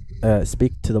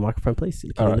 Speak to the microphone, please.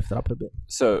 Can you lift it up a bit?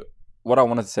 So, what I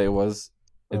wanted to say was,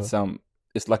 it's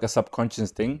like a subconscious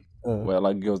thing where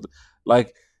like girls,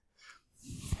 like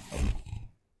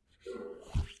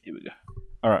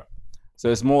All right. So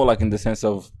it's more like in the sense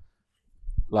of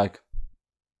like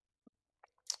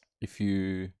if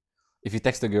you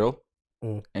text a girl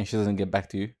and she doesn't get back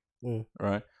to you,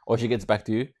 right? Or she gets back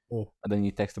to you, and then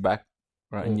you text her back,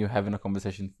 right? And you're having a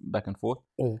conversation back and forth,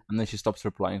 and then she stops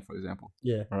replying, for example.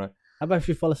 Yeah. Right. How about if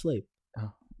you fall asleep?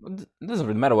 It doesn't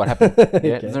really matter what happened. Yeah. Okay.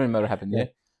 It doesn't really matter what happened. Yeah.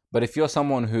 But if you're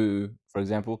someone who, for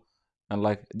example, and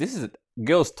like this is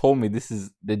girls told me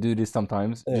they do this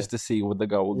sometimes just to see what the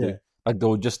guy will do. Like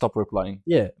they'll just stop replying.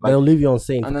 Yeah. Like, they'll leave you on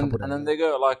scene. And then they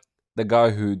go like the guy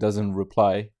who doesn't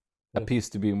reply appears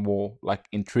to be more like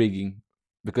intriguing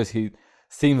because he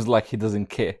seems like he doesn't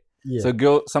care. Yeah.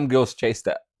 So some girls chase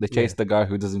that. They chase the guy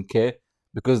who doesn't care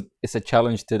because it's a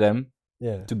challenge to them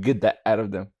to get that out of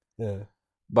them. Yeah.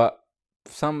 But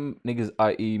some niggas,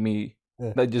 i.e. me,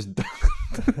 they just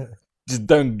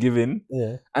don't give in.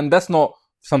 Yeah. And that's not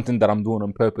something that I'm doing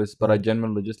on purpose, but I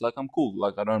genuinely just like I'm cool.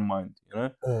 Like I don't mind, you know?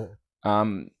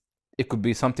 It could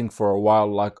be something for a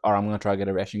while, like, all right, I'm gonna try to get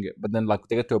a reaction, but then like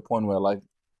they get to a point where like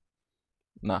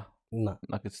nah,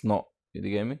 like it's not. You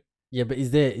get me? Yeah, but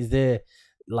is there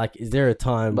a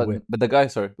time? But the guy,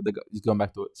 he's going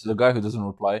back to it. So the guy who doesn't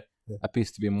reply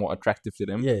appears to be more attractive to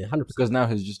them. Yeah, 100%. Because now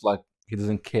he's just like he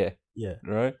doesn't care. Yeah,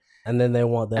 right. And then they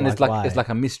want, and it's like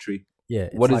a mystery. Yeah,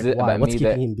 what is it why? about What's me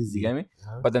keeping that him busy? You get me?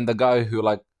 But then the guy who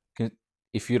like,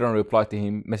 if you don't reply to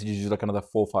him, messages you like another 4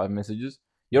 or 5 messages.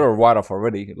 You're a write-off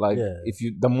already. Like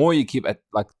the more you keep at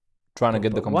like trying to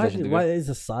get the conversation. Why is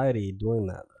society doing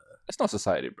that? It's not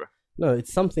society, bro. No,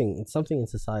 it's something in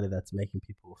society that's making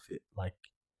people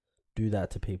do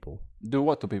that to people. Do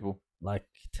what to people? Like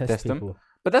test people. Them?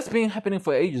 But that's been happening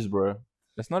for ages, bro.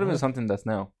 It's not even something that's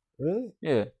now. Really?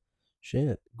 Yeah.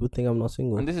 Shit. Good thing I'm not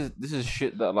single. And this is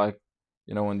shit that like,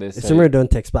 you know, when they say... If somebody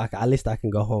don't text back, at least I can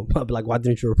go home. I'll be like, why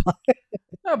didn't you reply?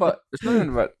 No, but it's not even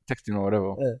about texting or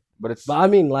whatever. Yeah. But I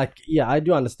mean, like, yeah, I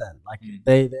do understand. Like,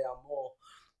 they are more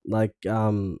like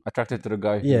attracted to the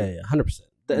guy. Yeah, 100%.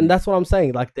 And that's what I'm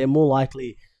saying. Like, they're more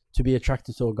likely to be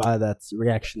attracted to a guy that's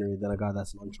reactionary than a guy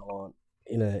that's nonchalant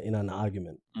in an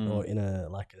argument or in a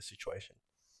situation.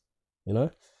 You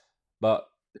know? But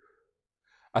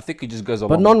I think it just goes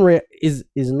along. But is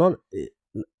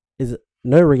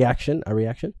no reaction a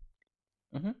reaction?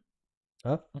 Mm-hmm.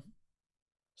 Huh? Mm-hmm.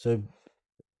 So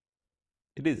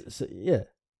it is. So, yeah.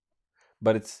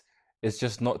 But it's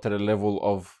just not to the level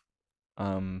of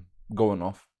going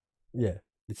off. Yeah.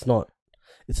 It's not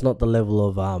the level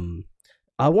of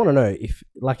I want to know if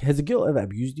like has a girl ever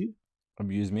abused you?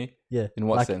 Abused me? Yeah. In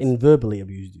what sense? In verbally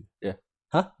abused you? Yeah.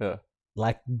 Huh? Yeah.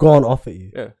 Like gone off at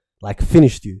you? Yeah. Like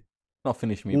finished you? Not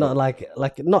finished me. Not like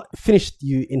not finished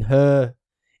you in her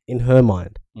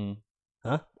mind.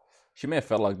 Huh? She may have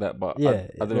felt like that, but yeah,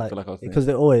 I didn't feel like I was because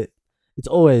it's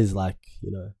always like,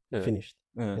 you know, finished.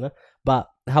 Yeah. You know? But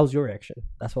how's your reaction?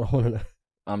 That's what I want to know.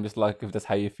 I'm just like, if that's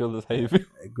how you feel, that's how you feel.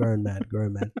 Grown man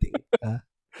thing.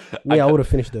 I would have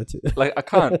finished her too. Like I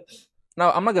can't. No,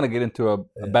 I'm not gonna get into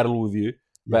a battle with you.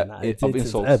 But it's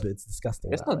insults. It's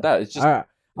disgusting. It's not that. It's just.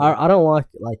 I don't like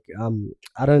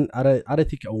I don't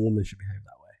think a woman should behave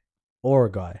that way, or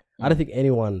a guy. I don't think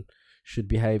anyone should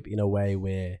behave in a way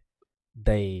where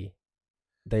they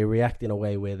react in a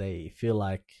way where they feel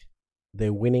like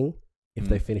they're winning if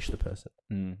they finish the person.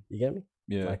 You get me?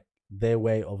 Yeah. Like their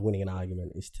way of winning an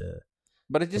argument is to.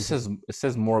 But it just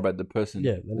says more about the person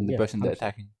than the person they're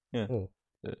attacking. Yeah.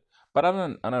 Yeah. But I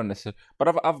don't necessarily. But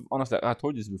I've honestly, I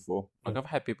told you this before. Like I've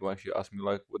had people actually ask me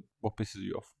like, what pisses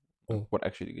you off? Like, what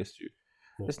actually gets you?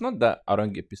 It's not that I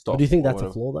don't get pissed off. But do you think that's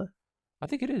a flaw though? I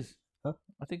think it is. Huh?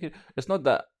 I think it's not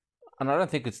that, and I don't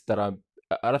think it's that I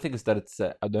don't think it's that it's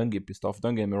I don't get pissed off.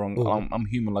 Don't get me wrong. I'm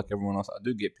human like everyone else. I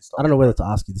do get pissed off. I don't know whether to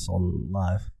ask you this on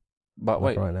live. But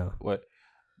like right now.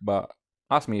 But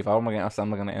ask me if I'm not gonna answer. I'm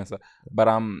not gonna answer. But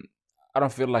I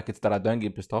don't feel like it's that I don't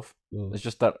get pissed off. It's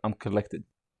just that I'm collected.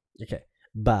 Okay,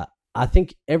 but I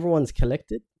think everyone's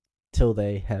collected till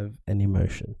they have an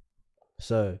emotion.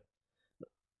 So,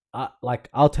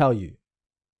 I'll tell you,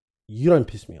 you don't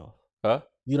piss me off. Huh?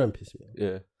 You don't piss me off.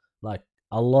 Yeah. Like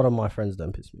a lot of my friends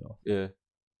don't piss me off. Yeah.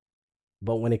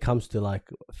 But when it comes to like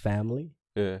family.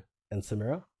 Yeah. And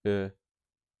Samira. Yeah.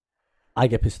 I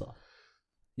get pissed off.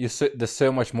 There's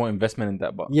so much more investment in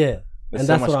that, but yeah, there's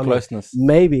so much closeness.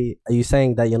 Maybe are you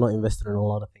saying that you're not invested in a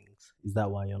lot of things? Is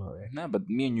that why you're not reacting? No, but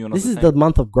me and you are not. This is the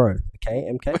month of growth, okay,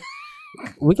 MK.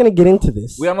 We're gonna get into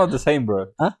this. We are not the same, bro.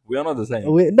 Huh? We are not the same.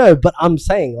 No, but I'm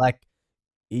saying like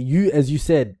you, as you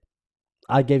said,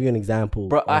 I gave you an example.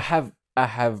 Bro, I have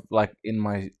like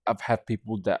I've had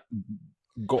people that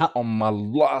got on my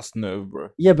last nerve, bro.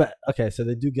 Yeah, but okay, so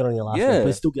they do get on your last nerve, but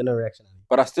they still get no reaction.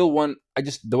 But I still want.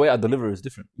 The way I deliver is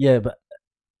different. Yeah, but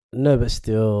No, but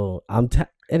still,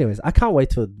 anyways, I can't wait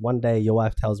till one day your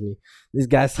wife tells me this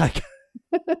guy's like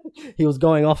he was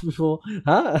going off before,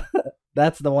 huh?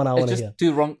 That's the one I want to hear. It's just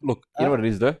too wrong. Look, you know what it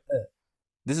is though.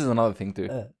 This is another thing too.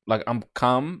 Like I'm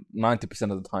calm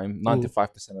 90% of the time, 95%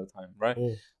 of the time, right?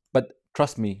 But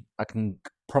trust me, I can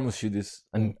promise you this,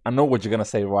 and I know what you're gonna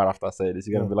say right after I say this.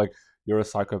 You're gonna be like, "You're a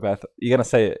psychopath." You're gonna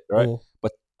say it, right?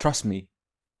 But trust me,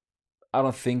 I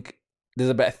don't think there's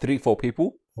about 3-4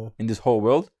 people in this whole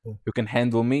world who can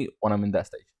handle me when I'm in that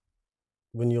stage.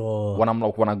 When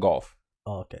I go off.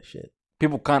 Oh, okay, shit.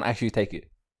 People can't actually take it.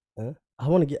 I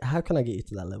want to get. How can I get you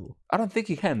to that level? I don't think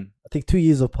you can. I think 2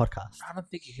 years of podcast. I don't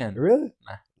think you can. Really?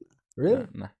 Nah. Really?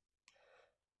 Nah.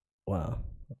 Wow.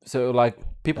 So like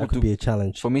people that could be a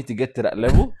challenge for me to get to that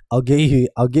level. I'll get you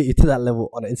to that level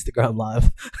on Instagram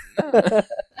Live.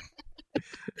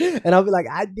 And I'll be like,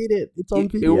 I did it. It's on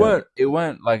video. It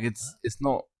won't like it's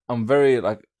not. I'm very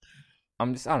like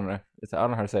I'm just I don't know. I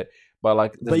don't know how to say it. But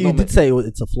like but you did say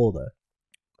it's a flaw though.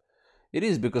 It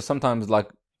is because sometimes like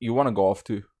you want to go off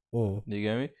too. Do you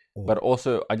get me? But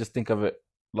also I just think of it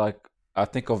like I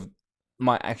think of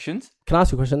my actions. Can I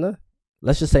ask you a question though?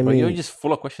 Let's just say you're just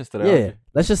full of questions today. Yeah.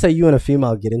 Let's just say you and a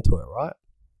female get into it, right?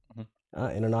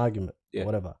 In an argument,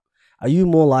 whatever. Are you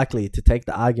more likely to take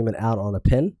the argument out on a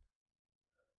pen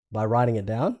by writing it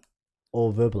down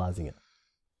or verbalizing it?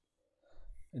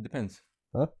 It depends.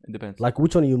 Huh? It depends. Like,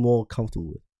 which one are you more comfortable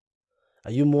with?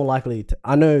 Are you more likely to?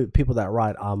 I know people that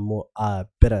write are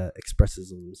better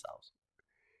expressors of themselves.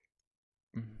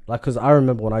 Like, because I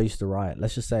remember when I used to write.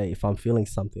 Let's just say if I'm feeling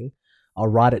something, I'll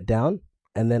write it down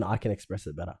and then I can express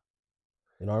it better.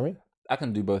 You know what I mean? I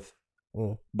can do both.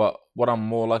 But what I'm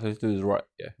more likely to do is write.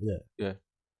 Yeah.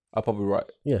 I'll probably write.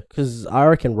 Yeah, because I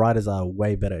reckon writers are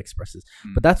way better expressors.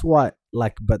 But that's why,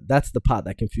 but that's the part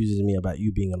that confuses me about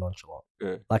you being a nonchalant.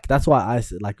 Yeah. Like, that's why I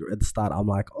said, like, at the start, I'm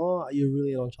like, oh, you're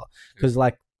really nonchalant. Because,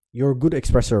 like, you're a good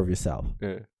expressor of yourself.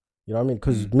 Yeah. You know what I mean?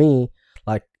 Because me,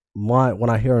 like, when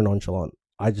I hear a nonchalant,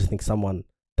 I just think someone,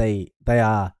 they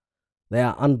are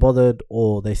unbothered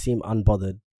or they seem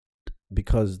unbothered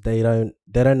because they don't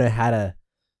know how to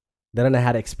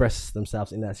express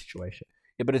themselves in that situation.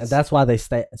 Yeah, but and that's why they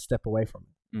step away from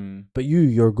it. But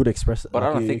you're a good expressor. But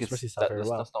I don't think that's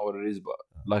not what it is. But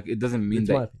like, it doesn't mean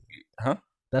that.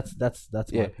 That's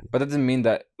yeah. But that doesn't mean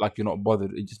that like you're not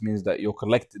bothered. It just means that you're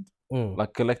collected.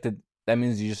 Like collected. That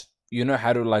means you know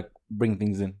how to like bring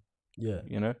things in. Yeah.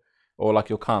 You know, or like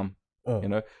you're calm. You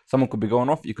know, someone could be going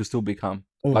off. You could still be calm.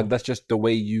 Like that's just the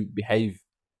way you behave.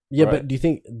 Yeah, right? But do you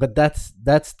think? But that's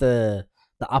the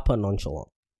upper nonchalant.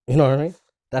 You know what I mean?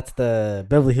 That's the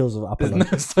Beverly Hills of upper nonchalant.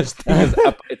 There's no such thing as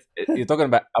upper. You're talking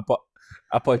about upper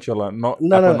nonchalant, not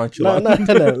upper nonchalant.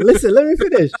 No. Listen, let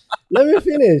me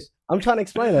finish. I'm trying to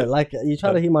explain it. Like, you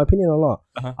trying to hear my opinion or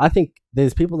not? I think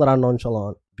there's people that are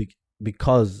nonchalant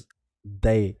because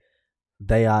they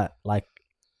are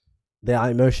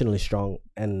emotionally strong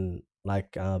and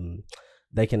like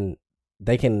they can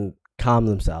calm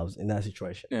themselves in that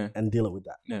situation and deal it with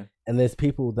that. Yeah. And there's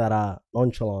people that are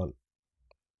nonchalant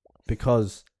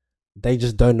because they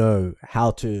just don't know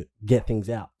how to get things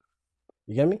out.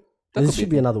 You get me? There should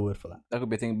be another word for that. That could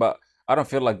be a thing, but I don't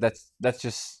feel like that's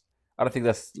just. I don't think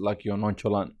that's like you're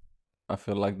nonchalant. I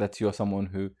feel like you're someone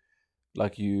who,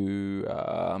 like you're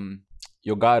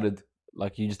guarded.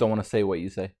 Like you just don't want to say what you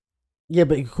say. Yeah,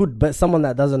 but it could. But someone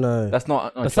that doesn't know. That's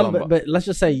not. But let's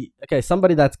just say, okay,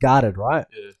 somebody that's guarded, right?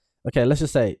 Yeah. Okay, let's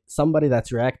just say somebody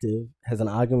that's reactive has an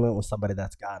argument with somebody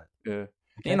that's guarded. Yeah.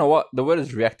 Okay? You know what? The word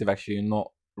is reactive, actually,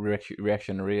 not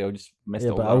reactionary. I just messed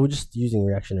it up. Yeah, but I was just using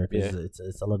reactionary because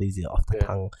it's a lot easier off the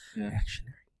tongue. Yeah.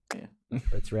 Reactionary. Yeah.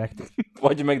 But it's reactive.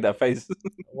 Why'd you make that face?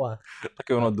 Why? Like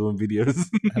we're not doing videos.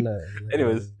 I know.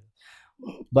 Anyways.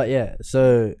 But yeah,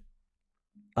 so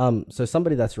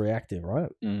somebody that's reactive,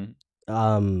 right?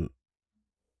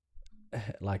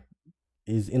 Like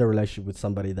is in a relationship with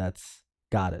somebody that's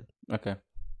guarded. Okay.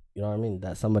 You know what I mean?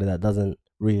 That's somebody that doesn't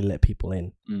really let people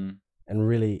in. And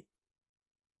really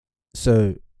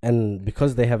and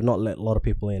because they have not let a lot of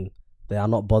people in, they are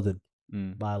not bothered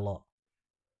by a lot.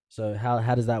 So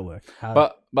how does that work?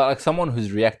 But like someone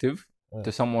who's reactive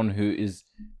to someone who is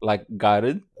like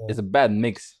guarded is a bad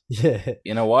mix. Yeah.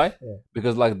 You know why? Yeah.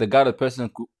 Because like the guarded person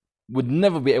would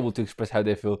never be able to express how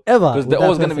they feel. Ever. Because they're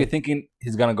always going to be thinking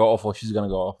he's going to go off or she's going to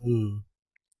go off.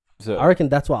 So I reckon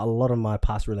that's why a lot of my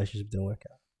past relationships didn't work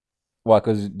out. Why?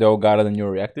 Because they're all guarded and you're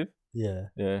reactive? Yeah.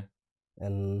 Yeah.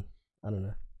 And I don't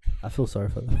know. I feel sorry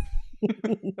for them.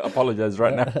 Apologize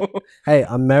right now. Hey,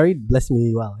 I'm married. Bless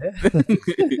me well.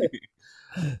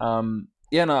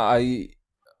 Yeah. No, I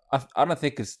don't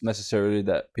think it's necessarily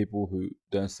that people who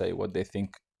don't say what they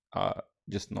think are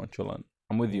just nonchalant.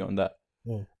 I'm with you on that.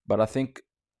 But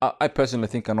I personally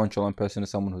think a nonchalant person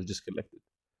is someone who's just collected.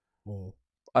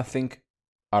 I think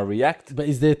a react. But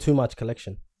is there too much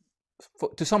collection?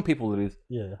 To some people it is.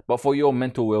 Yeah. But for your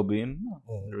mental well-being,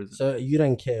 no, there isn't. So you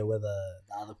don't care whether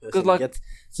the other person gets.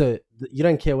 So you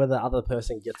don't care whether the other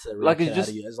person gets a reaction out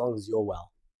of you as long as you're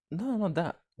well. No, not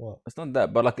that. What? It's not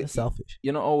that. But like, it's selfish.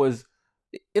 You're not always.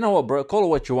 You know what, bro? Call it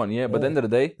what you want, yeah. But at the end of the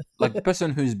day, like the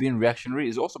person who's being reactionary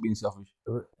is also being selfish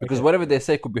because whatever they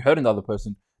say could be hurting the other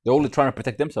person. They're only trying to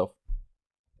protect themselves.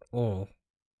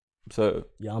 So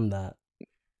yeah, I'm that.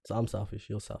 So I'm selfish.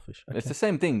 You're selfish. It's the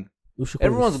same thing.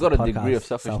 Everyone's got a degree of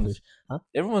selfishness. Huh?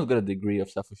 Everyone's got a degree of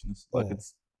selfishness. Like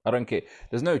I don't care.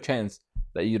 There's no chance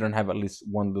that you don't have at least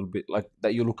one little bit like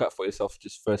that you look out for yourself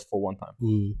just first for one time.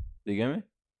 Do you get me?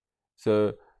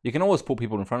 So you can always put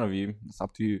people in front of you. It's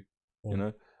up to you, you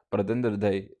know. But at the end of the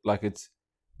day, like it's,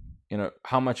 you know,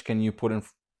 how much can you put in?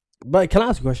 But can I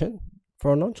ask a question?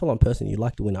 For a nonchalant person, you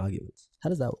like to win arguments. How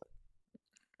does that work?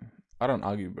 I don't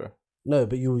argue, bro. No,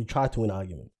 but you try to win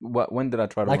argument. When did I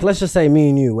try to win? Let's just say me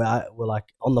and you, we're like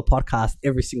on the podcast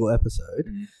every single episode,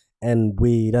 and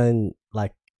we don't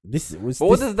like this.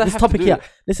 What does that this have topic to do? Here?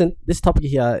 Listen, this topic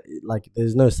here, like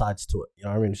there's no sides to it. You know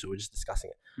what I mean? So we're just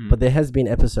discussing it. But there has been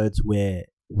episodes where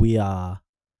we are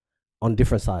on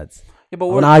different sides. Yeah, but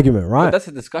an argument, right? That's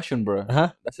a discussion, bro.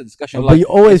 That's a discussion. But you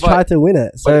always try to win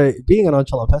it. So being a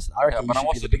nonchalant person, I reckon you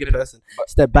should be the bigger person.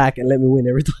 Step back and let me win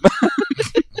every time.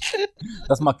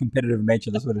 That's my competitive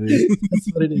nature. That's what it is. That's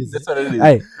what it is. That's what it is.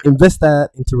 Hey, invest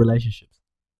that into relationships,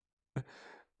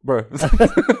 bro.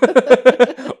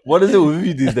 What is it with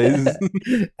you these days?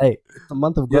 Hey, it's the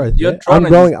month of growth. I'm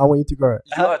growing. I want you to grow.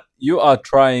 You are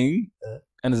trying,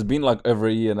 and it's been like over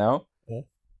a year now.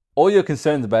 All you're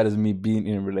concerned about is me being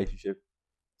in a relationship.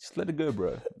 Just let it go,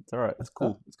 bro. It's all right. It's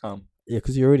cool. It's calm. Yeah,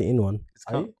 because you're already in one. It's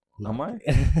calm. No. Am I?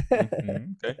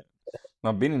 Okay.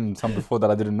 I've been in some before that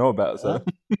I didn't know about. So,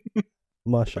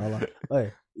 mashallah.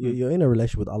 Hey, you're in a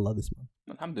relationship with Allah this month.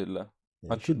 Alhamdulillah.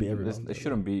 Yeah, it should be every month. It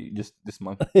shouldn't be just this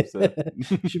month. So.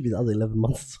 It should be the other 11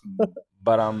 months.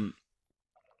 But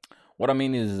what I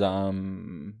mean is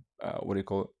what do you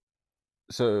call it?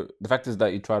 So the fact is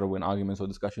that you try to win arguments or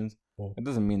discussions. It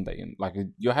doesn't mean that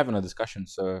you're having a discussion.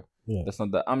 So that's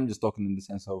not that. I'm just talking in the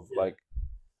sense of like,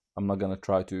 I'm not gonna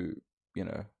try to, you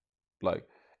know, like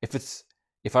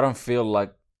if I don't feel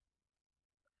like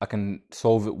I can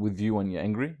solve it with you when you're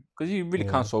angry, because you really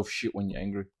can't solve shit when you're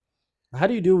angry. How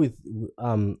do you deal with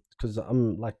because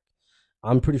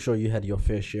I'm pretty sure you had your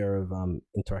fair share of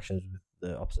interactions with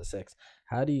the opposite sex.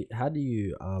 How do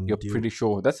you You're pretty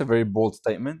sure? That's a very bold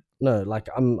statement. No, like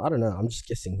I don't know. I'm just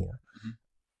guessing here.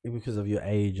 Because of your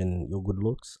age and your good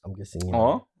looks, I'm guessing.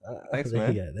 Thanks,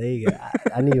 there man. There you go.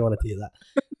 I knew you wanted to hear that.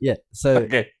 Yeah. So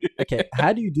okay.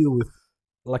 How do you deal with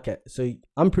so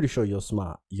I'm pretty sure you're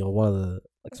smart. You're one of the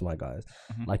smart guys.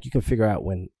 Like you can figure out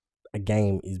when a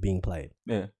game is being played.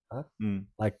 Yeah. Huh?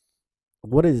 Like,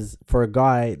 what is for a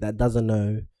guy that doesn't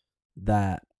know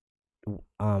that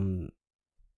that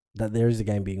there is a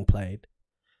game being played?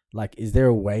 Like, is there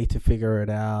a way to figure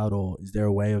it out, or is there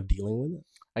a way of dealing with it?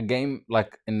 A game,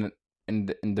 like in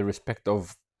the respect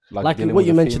of like what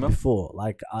you mentioned before,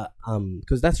 like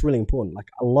because that's really important. Like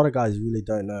a lot of guys really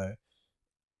don't know.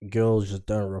 Girls just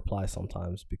don't reply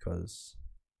sometimes because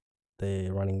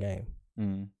they're running game,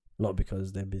 not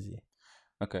because they're busy.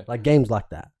 Okay, like games like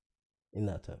that. In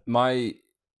that term,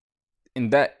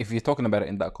 if you're talking about it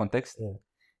in that context,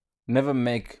 never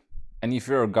make. And if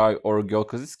you're a guy or a girl,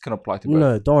 because this can apply to both.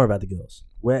 No, don't worry about the girls.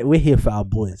 We're here for our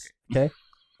boys, okay?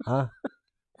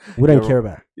 We don't care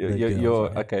about you're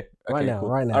girls, okay. Right now, cool.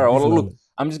 Right now. All right, well, look,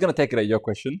 I'm just gonna take it at your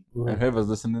question, and whoever's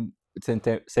listening, it's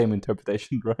same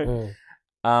interpretation, right?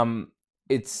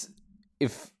 It's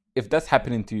if that's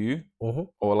happening to you,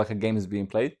 or like a game is being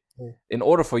played, in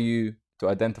order for you to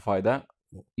identify that,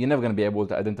 you're never gonna be able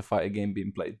to identify a game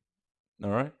being played.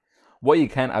 All right. What you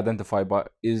can identify by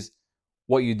is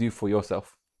what you do for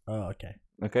yourself. Oh, okay.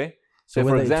 Okay. So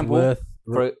for example,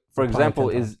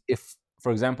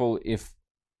 if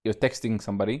you're texting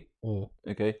somebody,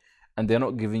 okay, and they're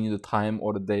not giving you the time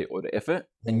or the day or the effort,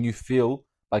 and you feel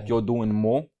like you're doing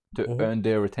more to earn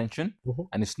their attention,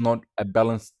 and it's not a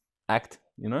balanced act,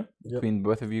 you know, between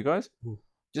both of you guys,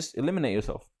 just eliminate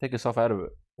yourself, take yourself out of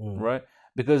it, right?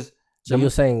 Because so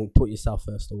you're saying put yourself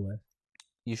first, always.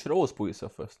 You should always put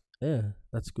yourself first. Yeah,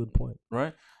 that's a good point.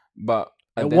 Right, but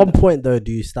at one point though,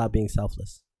 do you start being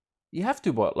selfless? You have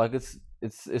to, but like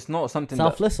it's not something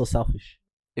selfless or selfish.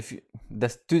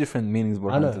 There's two different meanings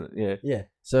behind it. Yeah.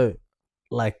 So,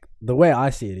 like the way I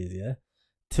see it is,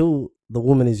 till the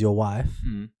woman is your wife,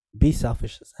 be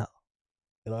selfish as hell.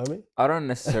 You know what I mean? I don't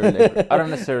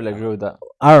necessarily agree with that.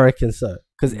 I reckon so,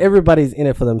 because everybody's in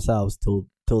it for themselves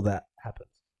till that happens.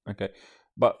 Okay,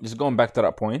 but just going back to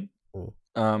that point,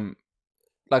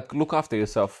 like look after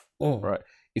yourself, right?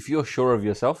 If you're sure of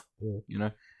yourself, you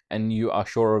know, and you are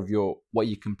sure of what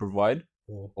you can provide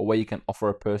or what you can offer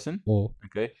a person,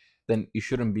 okay, then you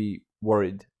shouldn't be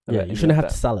worried. Yeah, you shouldn't have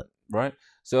to sell it, right?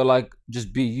 So like,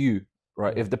 just be you,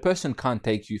 right? If the person can't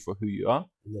take you for who you are,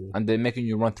 and they're making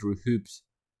you run through hoops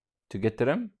to get to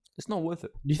them, it's not worth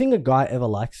it. Do you think a guy ever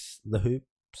likes the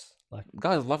hoops? Like,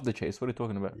 guys love the chase. What are you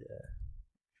talking about? Yeah.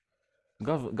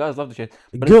 Guys love the chase,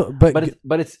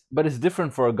 but it's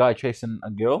different for a guy chasing a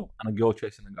girl and a girl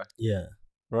chasing a guy. Yeah,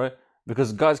 right.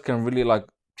 Because guys can really like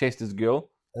chase this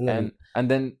girl, and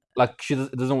then like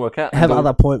it doesn't work out. Have other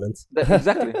appointments.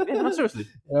 Exactly. Yeah, no, seriously.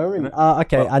 You know what I mean?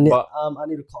 Okay, I need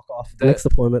to clock off. Next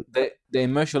appointment. The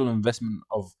emotional investment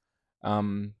of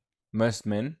most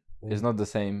men is not the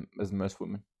same as most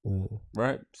women,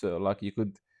 right? So like you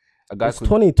could, it's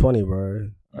 2020, bro.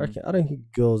 I don't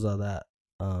think girls are that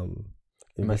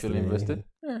emotionally invested.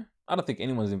 Yeah, I don't think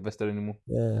anyone's invested anymore.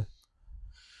 Yeah,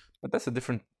 but that's a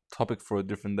different topic for a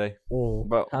different day.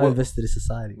 But how invested is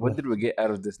society? What did we get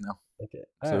out of this now? Okay,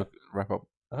 so wrap up.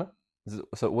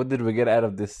 So what did we get out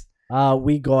of this?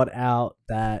 We got out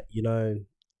that, you know,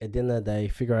 at the end of the day,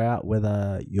 figure out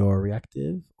whether you're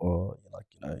reactive or like,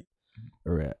 you know,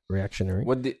 reactionary.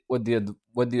 What do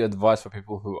you advise for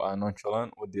people who are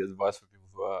nonchalant? What do you advise for people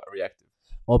who are reactive?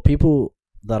 Or people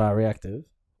that are reactive,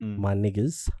 my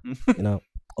niggas, you know,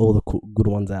 all the good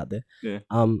ones out there. Yeah.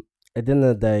 At the end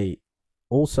of the day,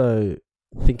 also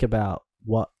think about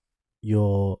what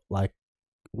your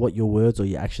words or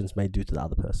your actions may do to the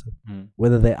other person,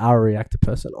 whether they are a reactive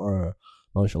person or a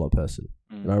nonchalant person.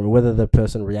 You know, whether the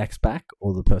person reacts back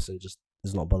or the person just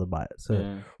is not bothered by it.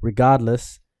 So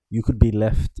regardless, you could be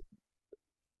left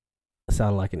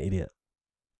sound like an idiot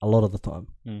a lot of the time.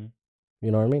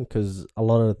 You know what I mean? Because a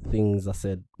lot of things are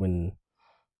said when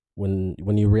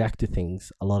you react to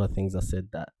things, a lot of things are said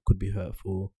that could be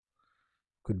hurtful,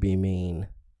 could be mean,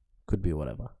 could be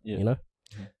whatever. You know?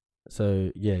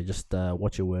 So yeah, just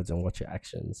watch your words and watch your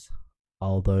actions.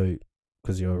 Although,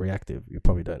 because you're reactive, you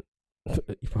probably don't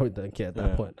care at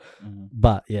that point.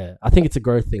 But yeah, I think it's a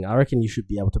growth thing. I reckon you should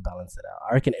be able to balance it out.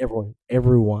 I reckon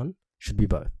everyone should be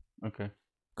both. Okay.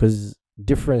 Because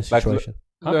different situations.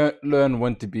 Learn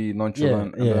when to be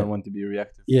nonchalant and learn when to be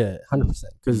reactive. Yeah, 100%.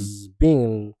 Because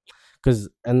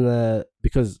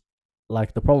because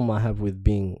like the problem I have with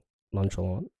being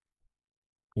nonchalant,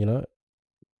 you know,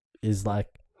 is like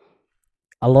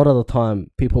a lot of the time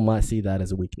people might see that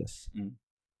as a weakness.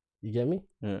 You get me?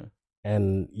 Yeah.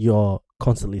 And you're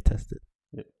constantly tested.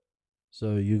 Yeah.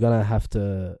 So you're gonna have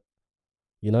to,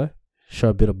 you know, show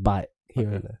a bit of bite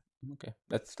here and there. Okay,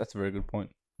 that's a very good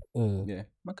point. Yeah.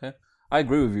 Okay, I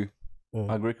agree with you.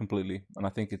 I agree completely, and I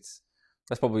think that's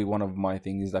probably one of my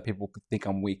things is that people could think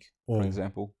I'm weak. For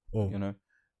example, you know,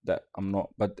 that I'm not,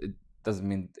 but it doesn't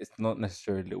mean it's not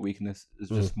necessarily a weakness. It's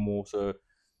just more so.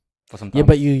 For some yeah,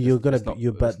 but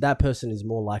but that person is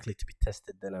more likely to be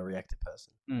tested than a reactive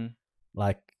person.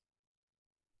 Like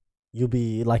you'll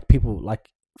be like people like,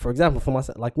 for example, for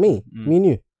myself, like me and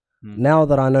you. Now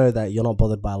that I know that you're not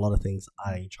bothered by a lot of things,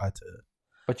 I try to.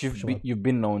 But you've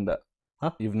been known that.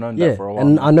 Huh? You've known that for a while.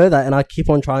 And now. I know that, and I keep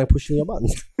on trying pushing your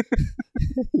buttons.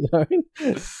 You know what I mean?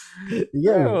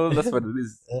 Yeah, well, that's what it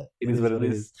is. It is what it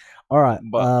is. All right,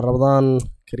 Ramadan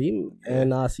Kareem,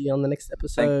 and I'll see you on the next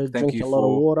episode. Thank Drink you a lot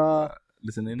of water,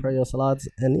 listening. Pray your salads,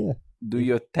 and do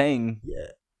your thing.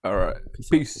 Yeah. All right.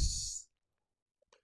 Peace.